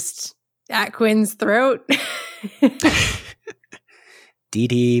is just at Quinn's throat. Dee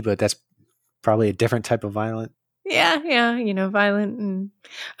Dee, but that's probably a different type of violent. Yeah, you know, violent and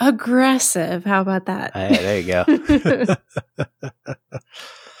aggressive. How about that? There you go.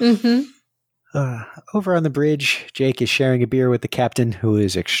 Mm-hmm. Over on the bridge, Jake is sharing a beer with the captain, who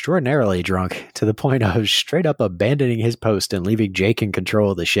is extraordinarily drunk to the point of straight up abandoning his post and leaving Jake in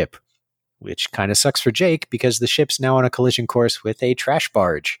control of the ship. Which kind of sucks for Jake because the ship's now on a collision course with a trash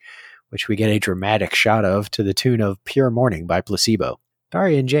barge, which we get a dramatic shot of to the tune of Pure Morning by Placebo.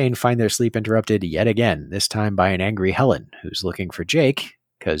 Daria and Jane find their sleep interrupted yet again, this time by an angry Helen, who's looking for Jake,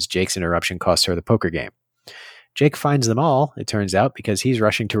 because Jake's interruption cost her the poker game. Jake finds them all, it turns out, because he's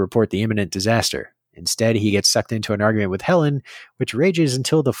rushing to report the imminent disaster. Instead, he gets sucked into an argument with Helen, which rages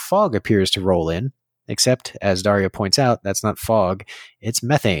until the fog appears to roll in, except, as Daria points out, that's not fog, it's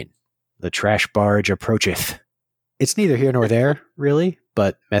methane. The trash barge approacheth. It's neither here nor there, really,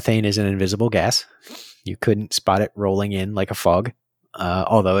 but methane is an invisible gas. You couldn't spot it rolling in like a fog,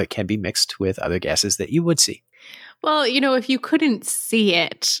 although it can be mixed with other gases that you would see. Well, if you couldn't see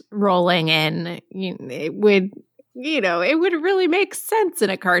it rolling in, it would really make sense in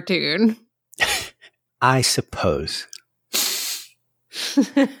a cartoon. I suppose.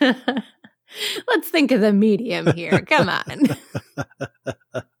 Let's think of the medium here. Come on.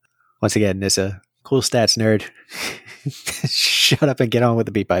 Once again, Nissa, cool stats nerd. Shut up and get on with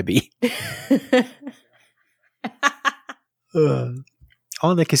the beat by beat. On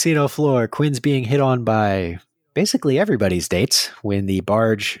the casino floor, Quinn's being hit on by basically everybody's dates when the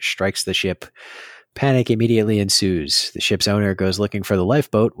barge strikes the ship. Panic immediately ensues. The ship's owner goes looking for the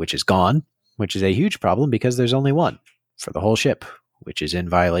lifeboat, which is gone, which is a huge problem because there's only one for the whole ship, which is in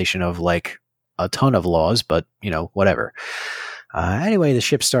violation of a ton of laws, but whatever. Anyway, the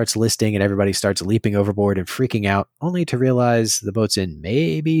ship starts listing and everybody starts leaping overboard and freaking out, only to realize the boat's in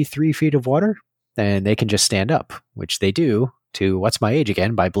maybe 3 feet of water and they can just stand up, which they do to What's My Age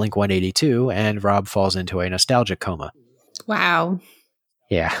Again by Blink-182, and Rob falls into a nostalgia coma. Wow.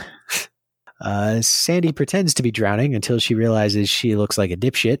 Yeah. Sandy pretends to be drowning until she realizes she looks like a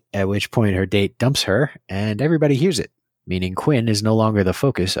dipshit, at which point her date dumps her, and everybody hears it, meaning Quinn is no longer the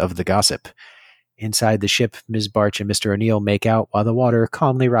focus of the gossip. Inside the ship, Ms. Barch and Mr. O'Neill make out while the water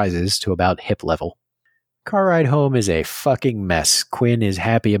calmly rises to about hip level. Car ride home is a fucking mess. Quinn is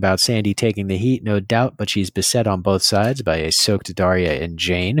happy about Sandy taking the heat, no doubt, but she's beset on both sides by a soaked Daria and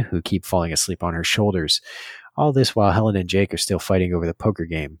Jane, who keep falling asleep on her shoulders. All this while Helen and Jake are still fighting over the poker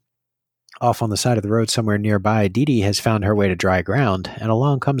game. Off on the side of the road somewhere nearby, Dee Dee has found her way to dry ground, and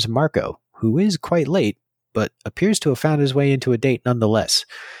along comes Marco, who is quite late, but appears to have found his way into a date nonetheless.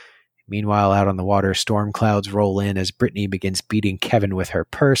 Meanwhile, out on the water, storm clouds roll in as Brittany begins beating Kevin with her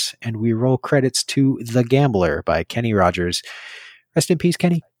purse, and we roll credits to The Gambler by Kenny Rogers. Rest in peace,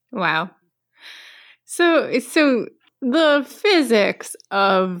 Kenny. Wow. So the physics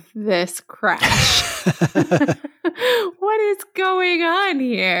of this crash. What is going on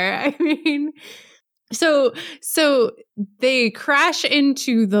here? I mean, so they crash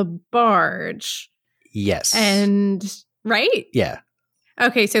into the barge. Yes. And, right? Yeah.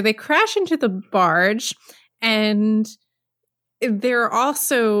 Okay, so they crash into the barge, and they're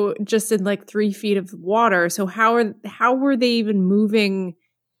also just in 3 feet of water. So how were they even moving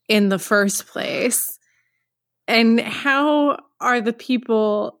in the first place? And how are the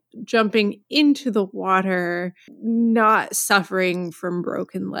people jumping into the water not suffering from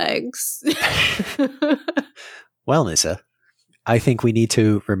broken legs? Well, Nissa, I think we need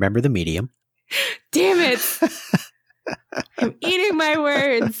to remember the medium. Damn it! I'm eating my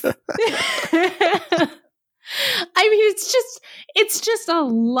words. I mean, it's just a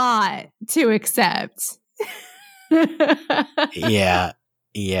lot to accept. Yeah,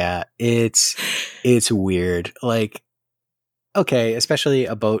 it's weird. Okay, especially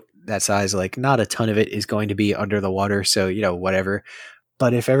a boat that size, not a ton of it is going to be under the water, so, whatever.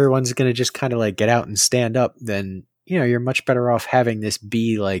 But if everyone's going to just kind of get out and stand up, then, you're much better off having this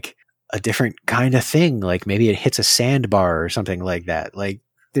be a different kind of thing. Maybe it hits a sandbar or something like that.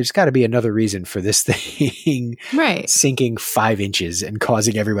 There's got to be another reason for this thing right sinking 5 inches and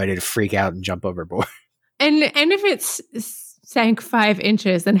causing everybody to freak out and jump overboard. And if it's sank 5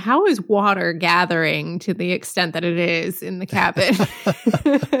 inches, then how is water gathering to the extent that it is in the cabin?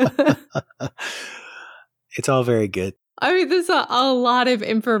 It's all very good. I mean, there's a lot of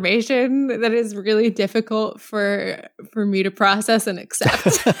information that is really difficult for me to process and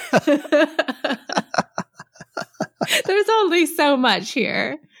accept. There's only so much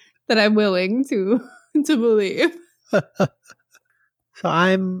here that I'm willing to believe. So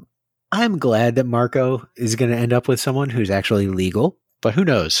I'm glad that Marco is going to end up with someone who's actually legal, but who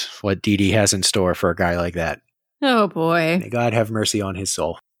knows what Dee Dee has in store for a guy like that. Oh boy. May God have mercy on his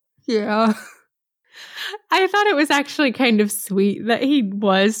soul. Yeah. I thought it was actually kind of sweet that he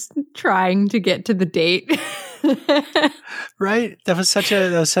was trying to get to the date. Right? That was such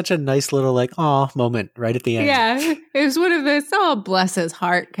a nice little like moment right at the end. Yeah, it was one of those bless his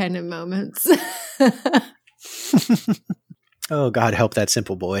heart kind of moments. Oh, God help that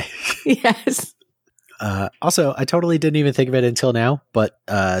simple boy. Yes. Also, I totally didn't even think of it until now, but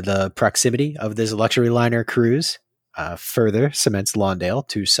the proximity of this luxury liner cruise further cements Lawndale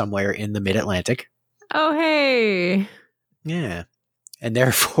to somewhere in the mid-Atlantic. Oh, hey. Yeah. And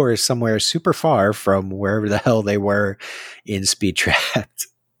therefore somewhere super far from wherever the hell they were in Speed Trapped.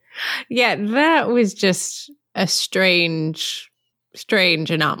 Yeah, that was just a strange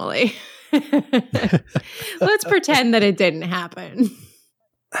anomaly. Let's pretend that it didn't happen.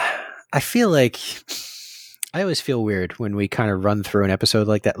 I feel like I always feel weird when we kind of run through an episode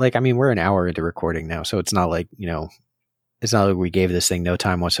like that. Like, I mean, we're an hour into recording now, so it's not like, it's not like we gave this thing no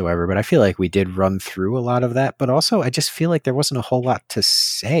time whatsoever, but I feel like we did run through a lot of that. But also, I just feel like there wasn't a whole lot to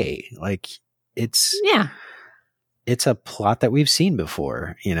say. Like, it's a plot that we've seen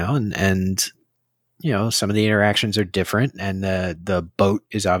before, and some of the interactions are different, and the boat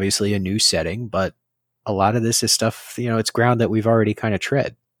is obviously a new setting, but a lot of this is stuff, it's ground that we've already kind of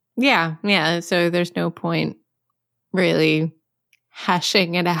tread. Yeah. So there's no point really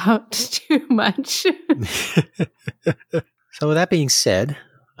hashing it out too much. So with that being said,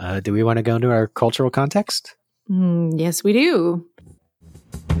 do we want to go into our cultural context? Yes, we do.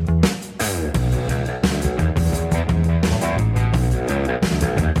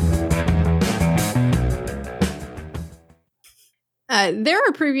 There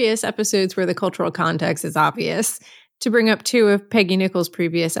are previous episodes where the cultural context is obvious. To bring up two of Peggy Nichols'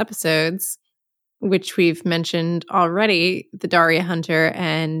 previous episodes, which we've mentioned already, The Daria Hunter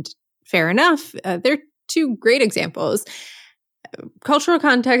and Fair Enough, they're two great examples. Cultural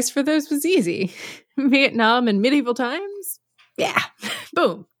context for those was easy. Vietnam and medieval times? Yeah,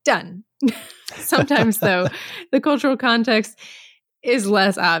 boom, done. Sometimes, though, the cultural context is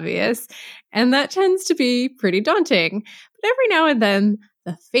less obvious, and that tends to be pretty daunting. But every now and then,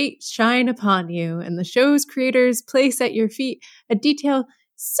 the fates shine upon you, and the show's creators place at your feet a detail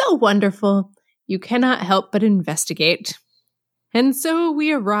so wonderful you cannot help but investigate. And so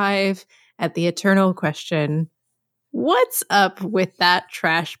we arrive at the eternal question, what's up with that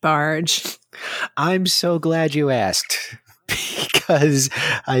trash barge? I'm so glad you asked, because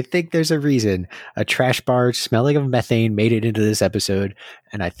I think there's a reason a trash barge smelling of methane made it into this episode,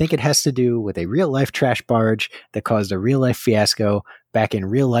 and I think it has to do with a real-life trash barge that caused a real-life fiasco back in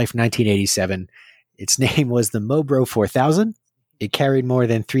real-life 1987. Its name was the Mobro 4000. It carried more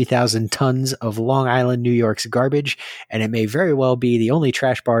than 3,000 tons of Long Island, New York's garbage, and it may very well be the only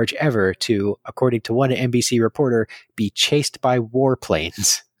trash barge ever to, according to one NBC reporter, be chased by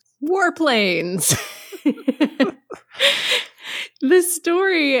warplanes. Warplanes! The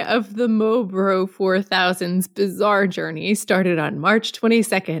story of the Mobro 4000's bizarre journey started on March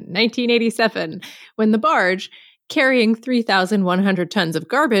 22nd, 1987, when the barge, carrying 3,100 tons of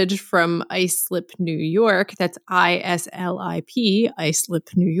garbage from Islip, New York, that's ISLIP, Islip,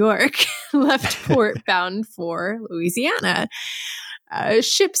 New York, left port bound for Louisiana.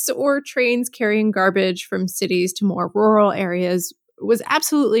 Ships or trains carrying garbage from cities to more rural areas was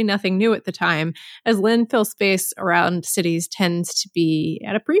absolutely nothing new at the time, as landfill space around cities tends to be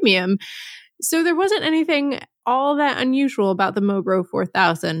at a premium. So there wasn't anything all that unusual about the Mobro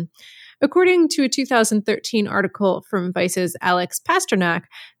 4000. According to a 2013 article from Vice's Alex Pasternak,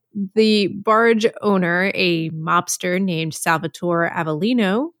 the barge owner, a mobster named Salvatore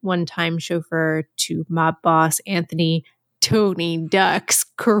Avellino, one-time chauffeur to mob boss Anthony Tony Ducks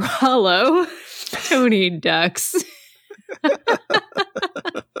Corallo. Tony Ducks.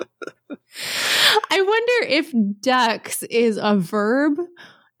 I wonder if ducks is a verb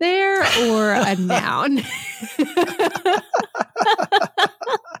there or a noun.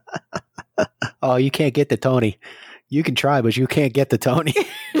 Oh, you can't get the Tony. You can try, but you can't get the Tony.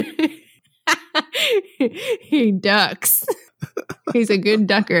 He ducks. He's a good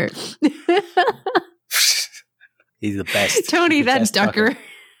ducker. He's the best. Tony, that ducker.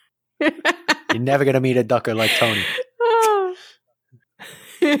 You're never going to meet a ducker like Tony. Oh.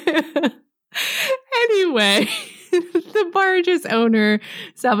 Anyway, the barge's owner,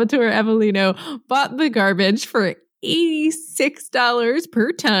 Salvatore Avellino, bought the garbage for $86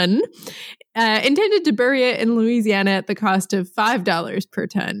 per ton, intended to bury it in Louisiana at the cost of $5 per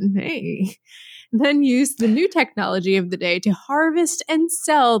ton. Hey. Then used the new technology of the day to harvest and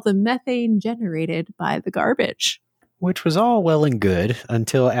sell the methane generated by the garbage. Which was all well and good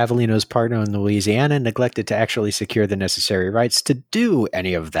until Avellino's partner in Louisiana neglected to actually secure the necessary rights to do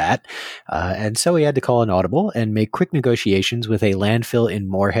any of that. And so he had to call an audible and make quick negotiations with a landfill in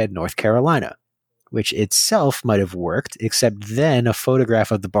Moorhead, North Carolina. which itself might have worked, except then a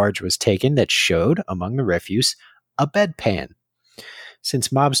photograph of the barge was taken that showed, among the refuse, a bedpan. Since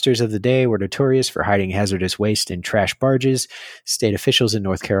mobsters of the day were notorious for hiding hazardous waste in trash barges, state officials in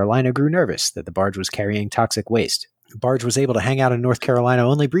North Carolina grew nervous that the barge was carrying toxic waste. The barge was able to hang out in North Carolina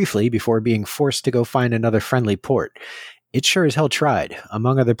only briefly before being forced to go find another friendly port. It sure as hell tried.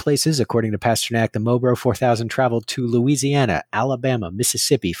 Among other places, according to Pasternak, the Mobro 4000 traveled to Louisiana, Alabama,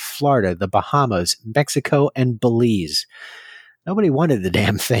 Mississippi, Florida, the Bahamas, Mexico, and Belize. Nobody wanted the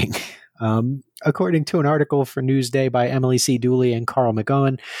damn thing. According to an article for Newsday by Emily C. Dooley and Carl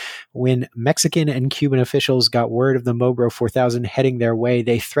McGowan, when Mexican and Cuban officials got word of the Mobro 4000 heading their way,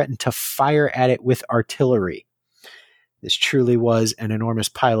 they threatened to fire at it with artillery. This truly was an enormous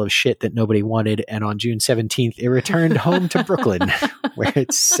pile of shit that nobody wanted, and on June 17th, it returned home to Brooklyn, where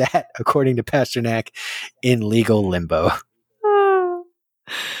it sat, according to Pasternak, in legal limbo.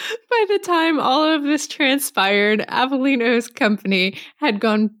 By the time all of this transpired, Avellino's company had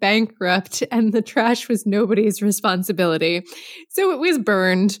gone bankrupt and the trash was nobody's responsibility. So it was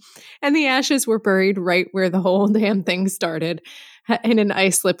burned, and the ashes were buried right where the whole damn thing started, in an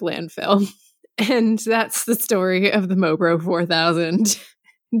islip landfill. And that's the story of the Mobro 4000.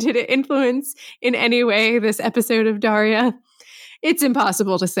 Did it influence in any way this episode of Daria? It's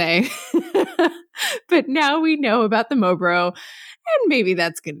impossible to say. But now we know about the Mobro, and maybe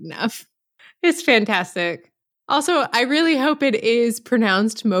that's good enough. It's fantastic. Also, I really hope it is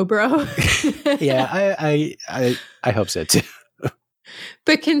pronounced Mobro. Yeah, I hope so too.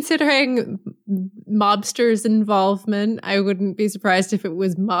 But considering mobsters' involvement, I wouldn't be surprised if it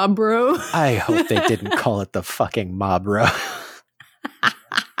was Mobro. I hope they didn't call it the fucking Mobro.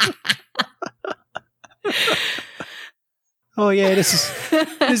 Oh yeah, this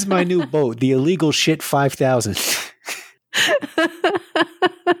is my new boat, the Illegal Shit 5000.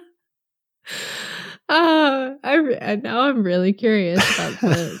 Now I'm really curious about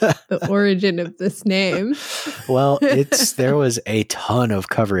the origin of this name. Well, there was a ton of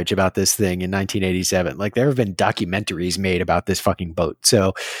coverage about this thing in 1987. Like, there have been documentaries made about this fucking boat.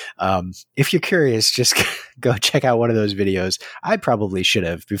 So if you're curious, just go check out one of those videos. I probably should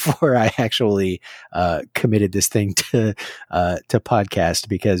have before I actually committed this thing to podcast,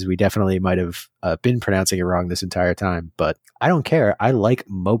 because we definitely might have been pronouncing it wrong this entire time. But I don't care. I like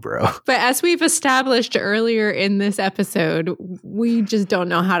Mobro. But as we've established earlier in this episode, we just don't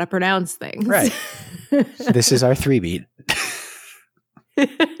know how to pronounce things. Right. This is our 3-beat.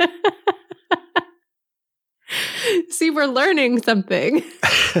 See, we're learning something.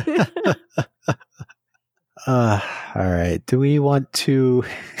 All right. Do we want to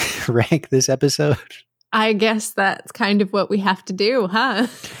rank this episode? I guess that's kind of what we have to do, huh?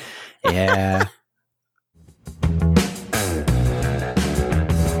 Yeah.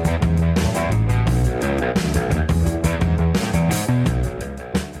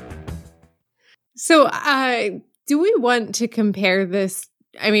 So, do we want to compare this?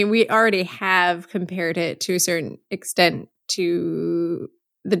 I mean, we already have compared it to a certain extent to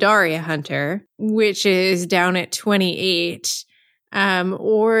the Daria Hunter, which is down at 28.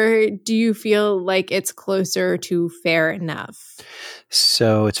 Or do you feel like it's closer to fair enough?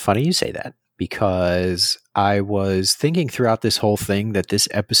 So it's funny you say that, because I was thinking throughout this whole thing that this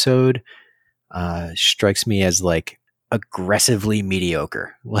episode strikes me as like aggressively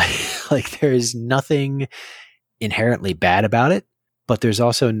mediocre. Like there's nothing inherently bad about it, but there's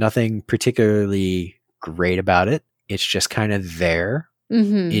also nothing particularly great about it. It's just kind of there.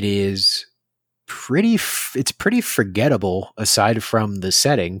 Mm-hmm. It is it's pretty forgettable aside from the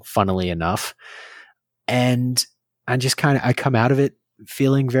setting, funnily enough. And I come out of it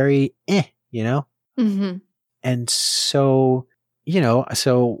feeling very you know? Mm-hmm. And so,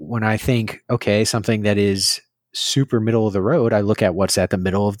 so when I think, okay, something that is super middle of the road, I look at what's at the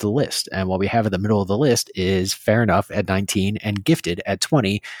middle of the list. And what we have at the middle of the list is Fair Enough at 19 and Gifted at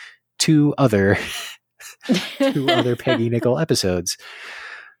 20, two other Peggy Nickel episodes.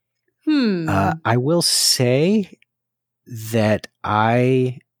 I will say that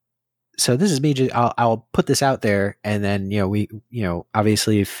so this is me. I'll put this out there, and then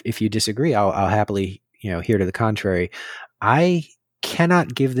obviously if you disagree, I'll happily hear to the contrary. I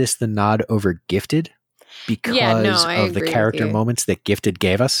cannot give this the nod over Gifted because of the character moments that Gifted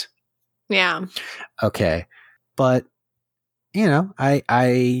gave us. Yeah. Okay, but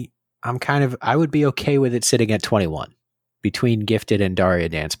I would be okay with it sitting at 21 between Gifted and Daria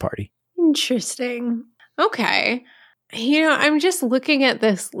Dance Party. Interesting. Okay. I'm just looking at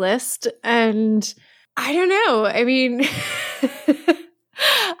this list and I don't know. I mean,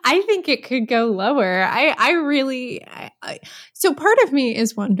 I think it could go lower. So part of me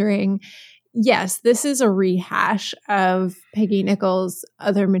is wondering, yes, this is a rehash of Peggy Nichols'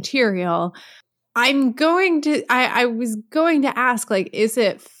 other material. I was going to ask, like, is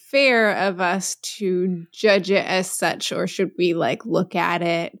it fair of us to judge it as such, or should we like look at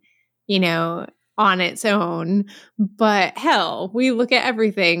it, on its own? But hell, we look at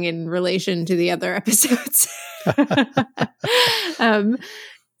everything in relation to the other episodes.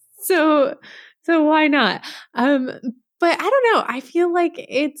 So why not? But I don't know. I feel like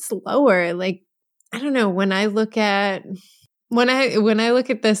it's lower. Like, I don't know. When I look at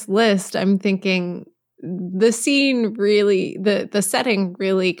this list, I'm thinking the scene really, the setting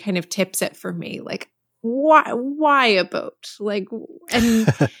really kind of tips it for me. Like, why a boat? Like,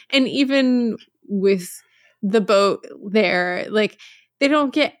 and even with the boat there, like, they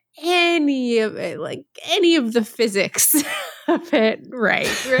don't get any of it, like any of the physics of it right?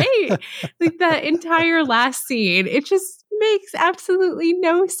 Like that entire last scene, it just makes absolutely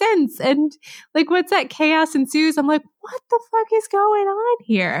no sense. And like, once that chaos ensues, I'm like, what the fuck is going on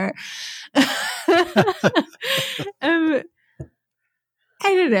here? I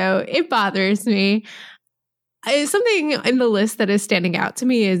don't know. It bothers me. Something in the list that is standing out to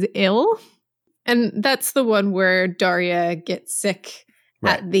me is ill. And that's the one where Daria gets sick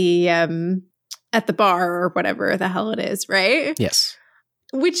at the bar or whatever the hell it is, right? Yes.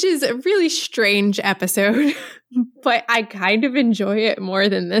 Which is a really strange episode, but I kind of enjoy it more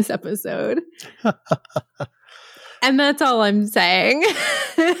than this episode. And that's all I'm saying.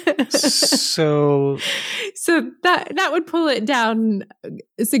 So that would pull it down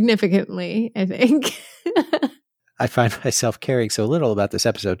significantly, I think. I find myself caring so little about this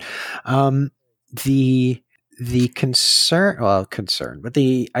episode. The concern, but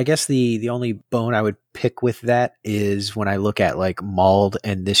I guess the only bone I would pick with that is when I look at like Mauled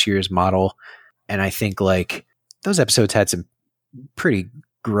and this year's model, and I think like those episodes had some pretty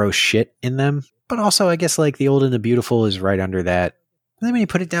gross shit in them, but also I guess like The Old and the Beautiful is right under that. And then when you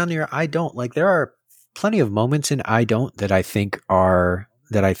put it down near I Don't, like there are plenty of moments in I Don't that I think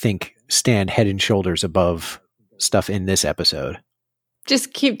stand head and shoulders above stuff in this episode.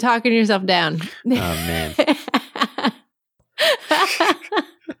 Just keep talking yourself down. Oh, man.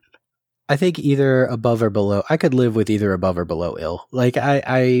 I think either above or below. I could live with either above or below ill. Like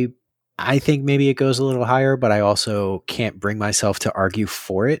I think maybe it goes a little higher, but I also can't bring myself to argue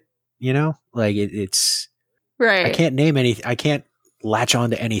for it. Like it's right. I can't name anything. I can't latch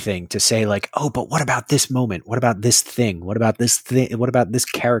on to anything to say like, oh, but what about this moment? What about this thing? What about this thing? What about this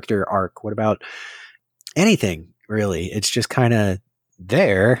character arc? What about anything really? It's just kind of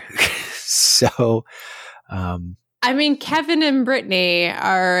there. So, I mean, Kevin and Brittany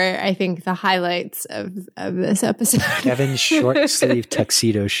are, I think, the highlights of this episode. Kevin's short sleeve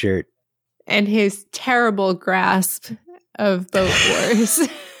tuxedo shirt. And his terrible grasp of Boat Wars.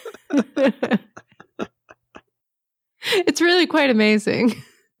 It's really quite amazing.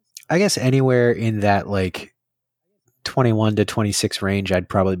 I guess anywhere in that like 21 to 26 range, I'd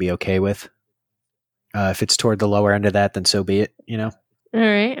probably be okay with. If it's toward the lower end of that, then so be it, All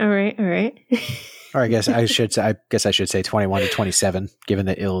right. Or I guess I should say 21 to 27, given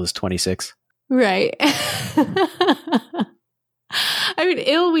that ill is 26. Right. I mean,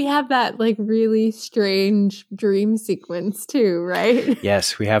 ill, we have that like really strange dream sequence too, right?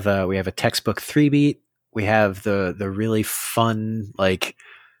 Yes, we have a textbook 3-beat. We have the really fun like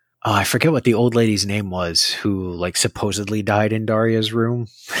I forget what the old lady's name was who like supposedly died in Daria's room.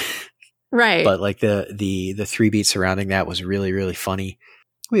 Right. But like the 3-beat surrounding that was really, really funny.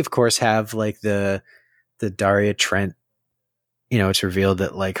 We of course have like the Daria Trent, it's revealed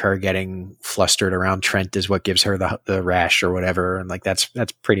that like her getting flustered around Trent is what gives her the rash or whatever. And like, that's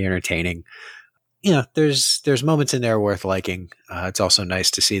pretty entertaining. There's moments in there worth liking. It's also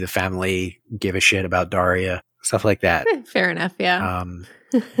nice to see the family give a shit about Daria, stuff like that. Fair enough. Yeah.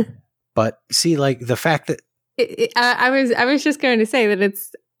 But see, like the fact that I was just going to say that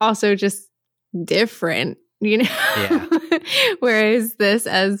it's also just different, Yeah. Whereas this,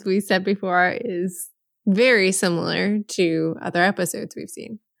 as we said before, is very similar to other episodes we've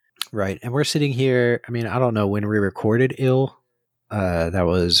seen. Right. And we're sitting here, I mean, I don't know when we recorded Ill. That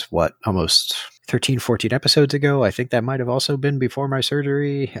was almost 13, 14 episodes ago. I think that might have also been before my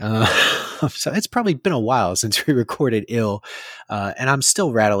surgery. So it's probably been a while since we recorded Ill. And I'm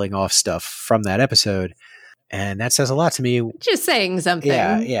still rattling off stuff from that episode. And that says a lot to me. Just saying something.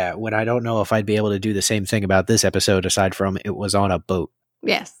 Yeah. When I don't know if I'd be able to do the same thing about this episode, aside from it was on a boat.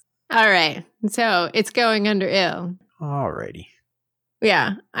 Yes. All right. So it's going under ill. Alrighty.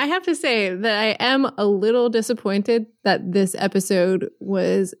 Yeah. I have to say that I am a little disappointed that this episode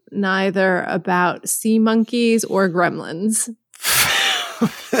was neither about sea monkeys or gremlins.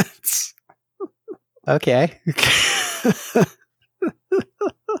 Okay.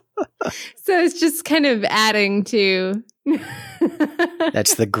 So it's just kind of adding to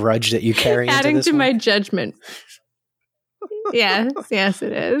That's the grudge that you carry into adding this to one? my judgment. Yes,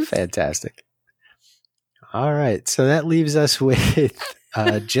 it is. Fantastic. All right. So that leaves us with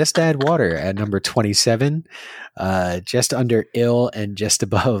Just Add Water at number 27, just under Ill and just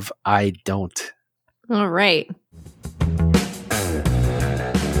above I Don't. All right.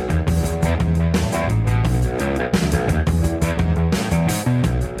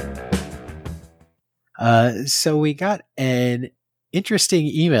 So we got an interesting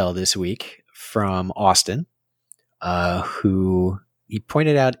email this week from Austin, who he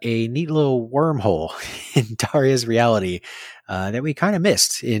pointed out a neat little wormhole in Daria's reality that we kind of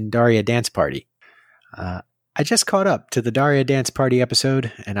missed in Daria Dance Party. I just caught up to the Daria Dance Party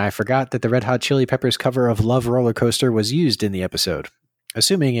episode, and I forgot that the Red Hot Chili Peppers cover of Love Roller Coaster was used in the episode.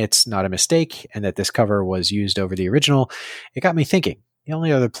 Assuming it's not a mistake and that this cover was used over the original, it got me thinking. The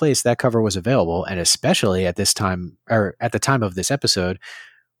only other place that cover was available, and especially at this time, or at the time of this episode,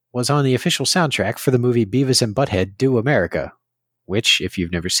 was on the official soundtrack for the movie Beavis and Butthead Do America, which, if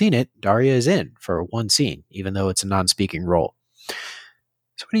you've never seen it, Daria is in for one scene, even though it's a non-speaking role.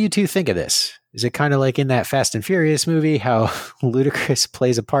 So what do you two think of this? Is it kind of like in that Fast and Furious movie, how Ludacris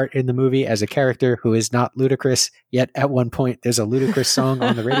plays a part in the movie as a character who is not Ludacris, yet at one point there's a Ludacris song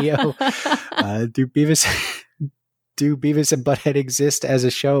on the radio? Do Beavis and Butthead exist as a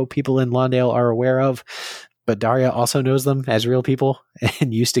show people in Lawndale are aware of, but Daria also knows them as real people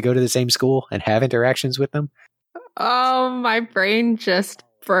and used to go to the same school and have interactions with them? Oh, my brain just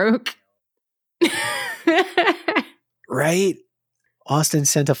broke. Right? Austin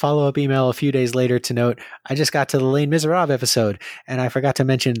sent a follow-up email a few days later to note, I just got to the Les Miserables episode, and I forgot to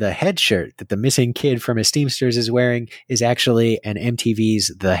mention the head shirt that the missing kid from Esteemsters is wearing is actually an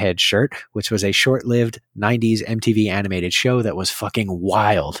MTV's The Head Shirt, which was a short-lived 90s MTV animated show that was fucking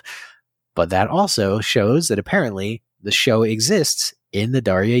wild. But that also shows that apparently the show exists in the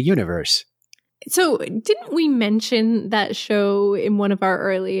Daria universe. So, didn't we mention that show in one of our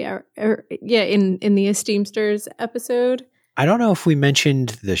early, in the Esteemsters episode? I don't know if we mentioned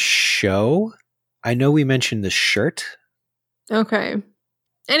the show. I know we mentioned the shirt. Okay.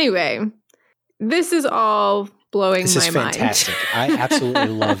 Anyway, this is all blowing my mind. This is fantastic. I absolutely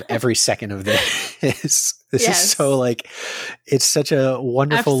love every second of this. This is so like, it's such a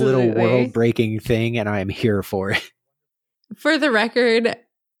wonderful little world-breaking thing, and I am here for it. For the record,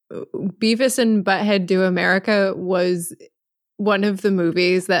 Beavis and Butthead Do America was one of the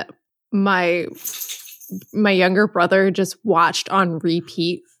movies that my younger brother just watched on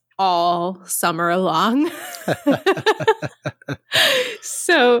repeat all summer long.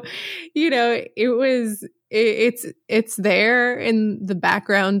 So, it's there in the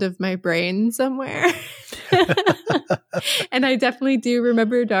background of my brain somewhere. And I definitely do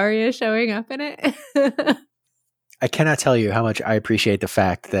remember Daria showing up in it. I cannot tell you how much I appreciate the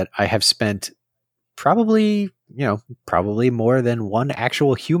fact that I have spent probably more than one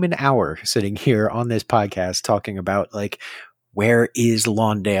actual human hour sitting here on this podcast talking about, like, where is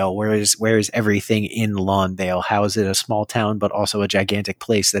Lawndale? Where is everything in Lawndale? How is it a small town, but also a gigantic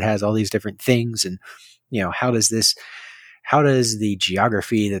place that has all these different things? And, how does the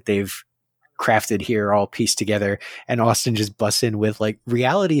geography that they've crafted here all pieced together? And Austin just busts in with, like,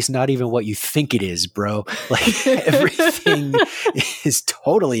 reality is not even what you think it is, bro. Like, everything is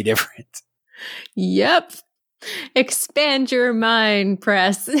totally different. Yep. Expand your mind,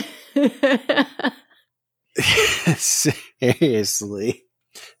 press. Seriously.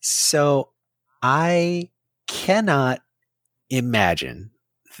 So I cannot imagine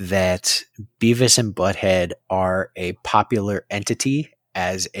that Beavis and Butthead are a popular entity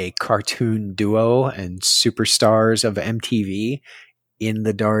as a cartoon duo and superstars of MTV in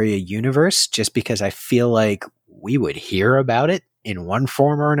the Daria universe, just because I feel like we would hear about it in one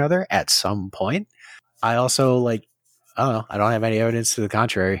form or another at some point. I also I don't have any evidence to the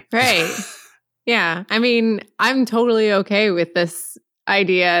contrary. Right. Yeah. I mean, I'm totally okay with this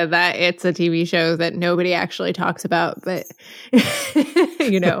idea that it's a TV show that nobody actually talks about, but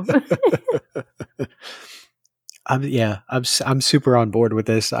I'm super on board with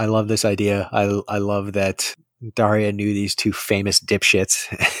this. I love this idea. I love that Daria knew these two famous dipshits,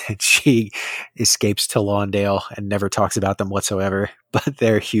 and she escapes to Lawndale and never talks about them whatsoever, but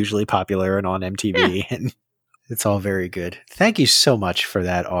they're hugely popular and on MTV, and it's all very good. Thank you so much for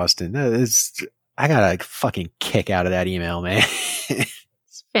that, Austin. I got a fucking kick out of that email, man.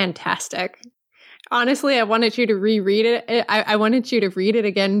 It's fantastic. Honestly, I wanted you to reread it. I wanted you to read it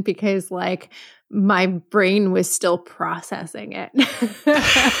again because, like, my brain was still processing it.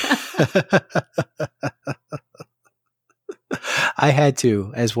 I had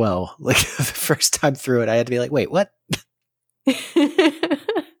to as well. Like the first time through it, I had to be like, wait, what?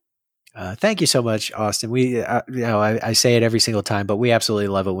 Thank you so much, Austin. We, I say it every single time, but we absolutely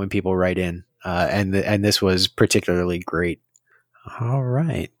love it when people write in. And this was particularly great. All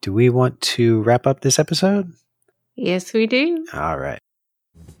right. Do we want to wrap up this episode? Yes, we do. All right.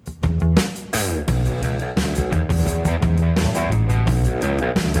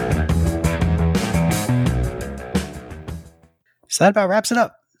 So that about wraps it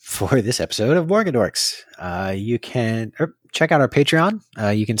up for this episode of Morgan Dorks. You can check out our Patreon.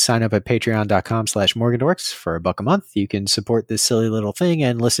 You can sign up at patreon.com/MorganDorks for $1 a month. You can support this silly little thing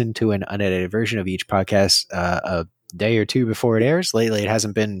and listen to an unedited version of each podcast a day or two before it airs. Lately, it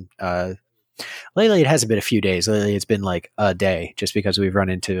hasn't been a few days. Lately, it's been like a day, just because we've run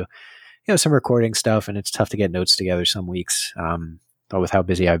into some recording stuff, and it's tough to get notes together some weeks. With how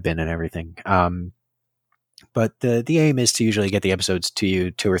busy I've been and everything. But the aim is to usually get the episodes to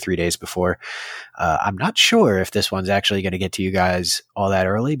you 2 or 3 days before. I'm not sure if this one's actually going to get to you guys all that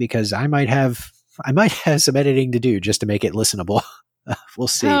early, because I might have some editing to do just to make it listenable. We'll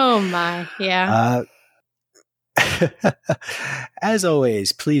see. Oh my, yeah. As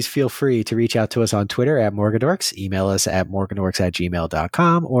always, please feel free to reach out to us on Twitter at Morgandorks, email us at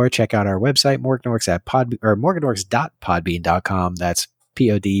morgandorks@gmail.com, or check out our website, morgandorks.podbean.com. That's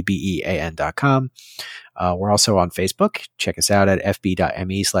podbean.com. We're also on Facebook. Check us out at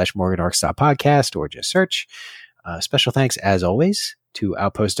fb.me/morgandorks.podcast, or just search. Special thanks, as always, to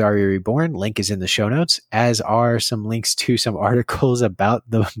Outpost Daria Reborn. Link is in the show notes, as are some links to some articles about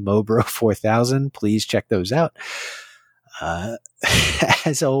the Mobro 4000. Please check those out.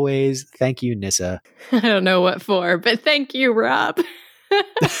 As always, thank you, Nissa. I don't know what for, but thank you, Rob.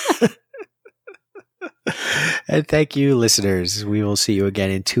 And thank you, listeners. We will see you again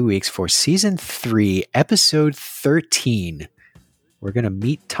in 2 weeks for Season 3, Episode 13. We're going to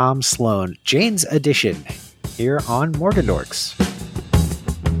meet Tom Sloan, Jane's Edition, here on Morgan Dorks.